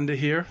Durgananda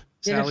here,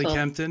 Sally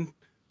Kempton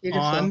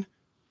on,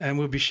 and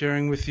we'll be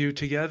sharing with you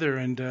together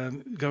and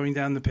going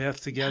down the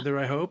path together,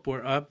 I hope,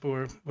 or up,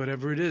 or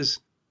whatever it is.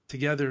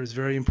 Together is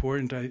very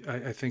important,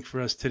 I think,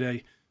 for us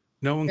today.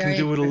 No one can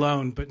do it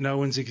alone, but no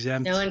one's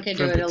exempt from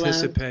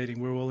participating.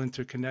 We're all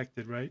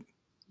interconnected, right?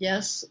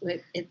 Yes,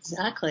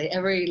 exactly.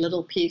 Every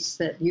little piece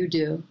that you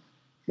do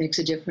makes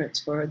a difference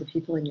for the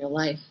people in your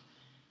life.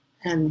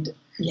 And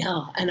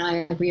yeah, and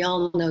we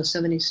all know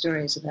so many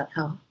stories about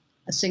how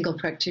a single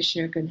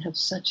practitioner can have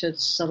such a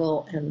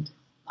subtle and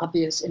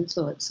obvious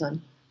influence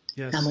on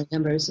family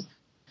members.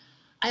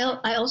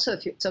 I also,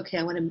 if it's okay,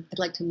 I'd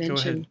like to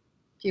mention,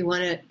 if you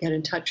want to get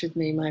in touch with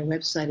me, my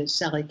website is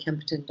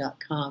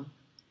sallykempton.com,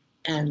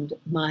 and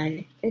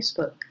my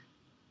Facebook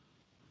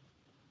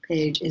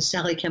page is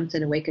Sally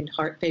Kempton Awakened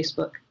Heart,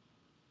 Facebook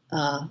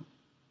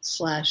 /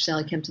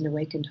 Sally Kempton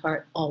Awakened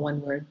Heart, all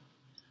one word.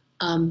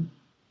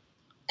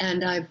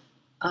 And I've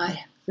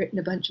written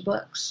a bunch of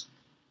books,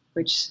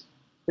 which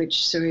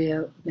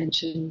Surya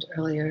mentioned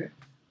earlier.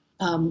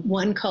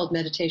 One called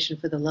Meditation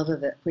for the Love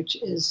of It, which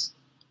is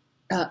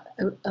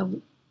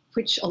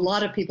which a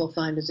lot of people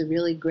find is a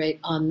really great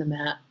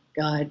on-the-mat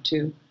guide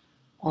to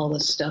all the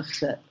stuff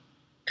that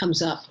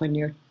comes up when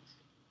you're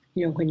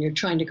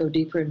trying to go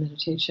deeper in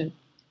meditation.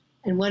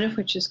 And one of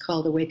which is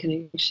called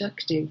Awakening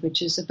Shakti,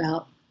 which is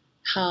about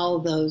how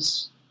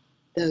those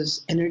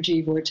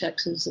energy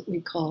vortexes that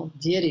we call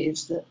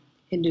deities, the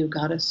Hindu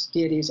goddess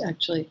deities,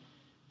 actually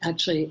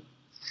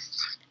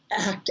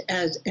act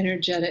as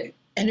energetic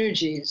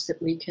energies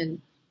that we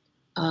can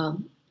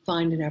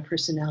find in our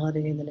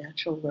personality in the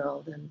natural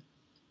world and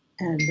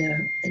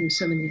in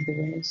so many other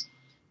ways.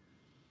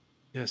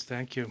 Yes,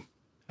 thank you.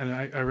 And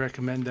I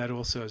recommend that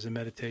also as a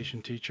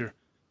meditation teacher.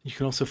 You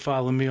can also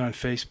follow me on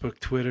Facebook,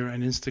 Twitter,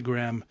 and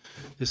Instagram.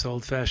 This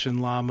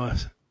old-fashioned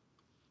Lama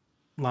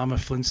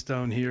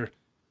Flintstone here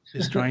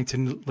is trying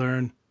to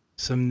learn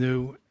some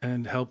new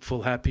and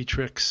helpful, happy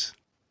tricks.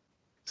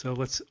 So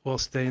let's all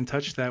stay in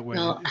touch that way.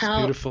 Well, it's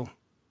beautiful.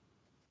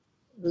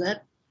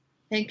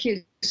 Thank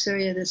you,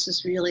 Surya. This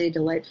is really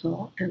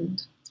delightful,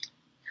 and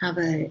have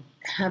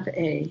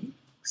a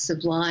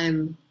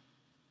sublime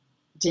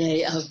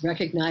day of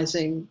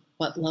recognizing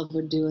what love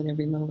would do in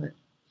every moment.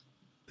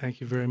 Thank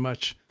you very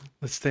much.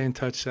 Let's stay in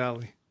touch,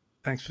 Sally.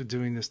 Thanks for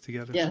doing this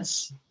together.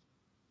 Yes.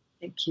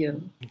 Thank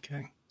you.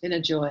 Okay. Been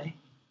a joy.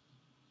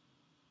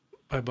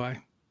 Bye-bye.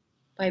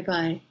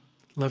 Bye-bye.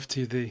 Love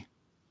to thee.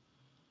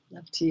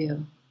 Love to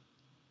you.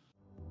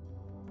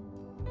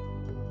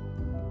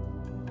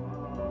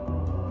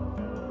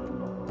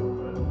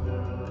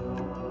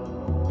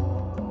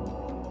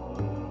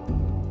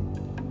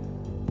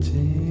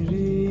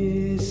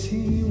 तेरे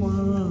सिवा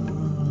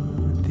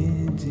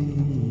तेजी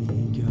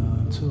क्या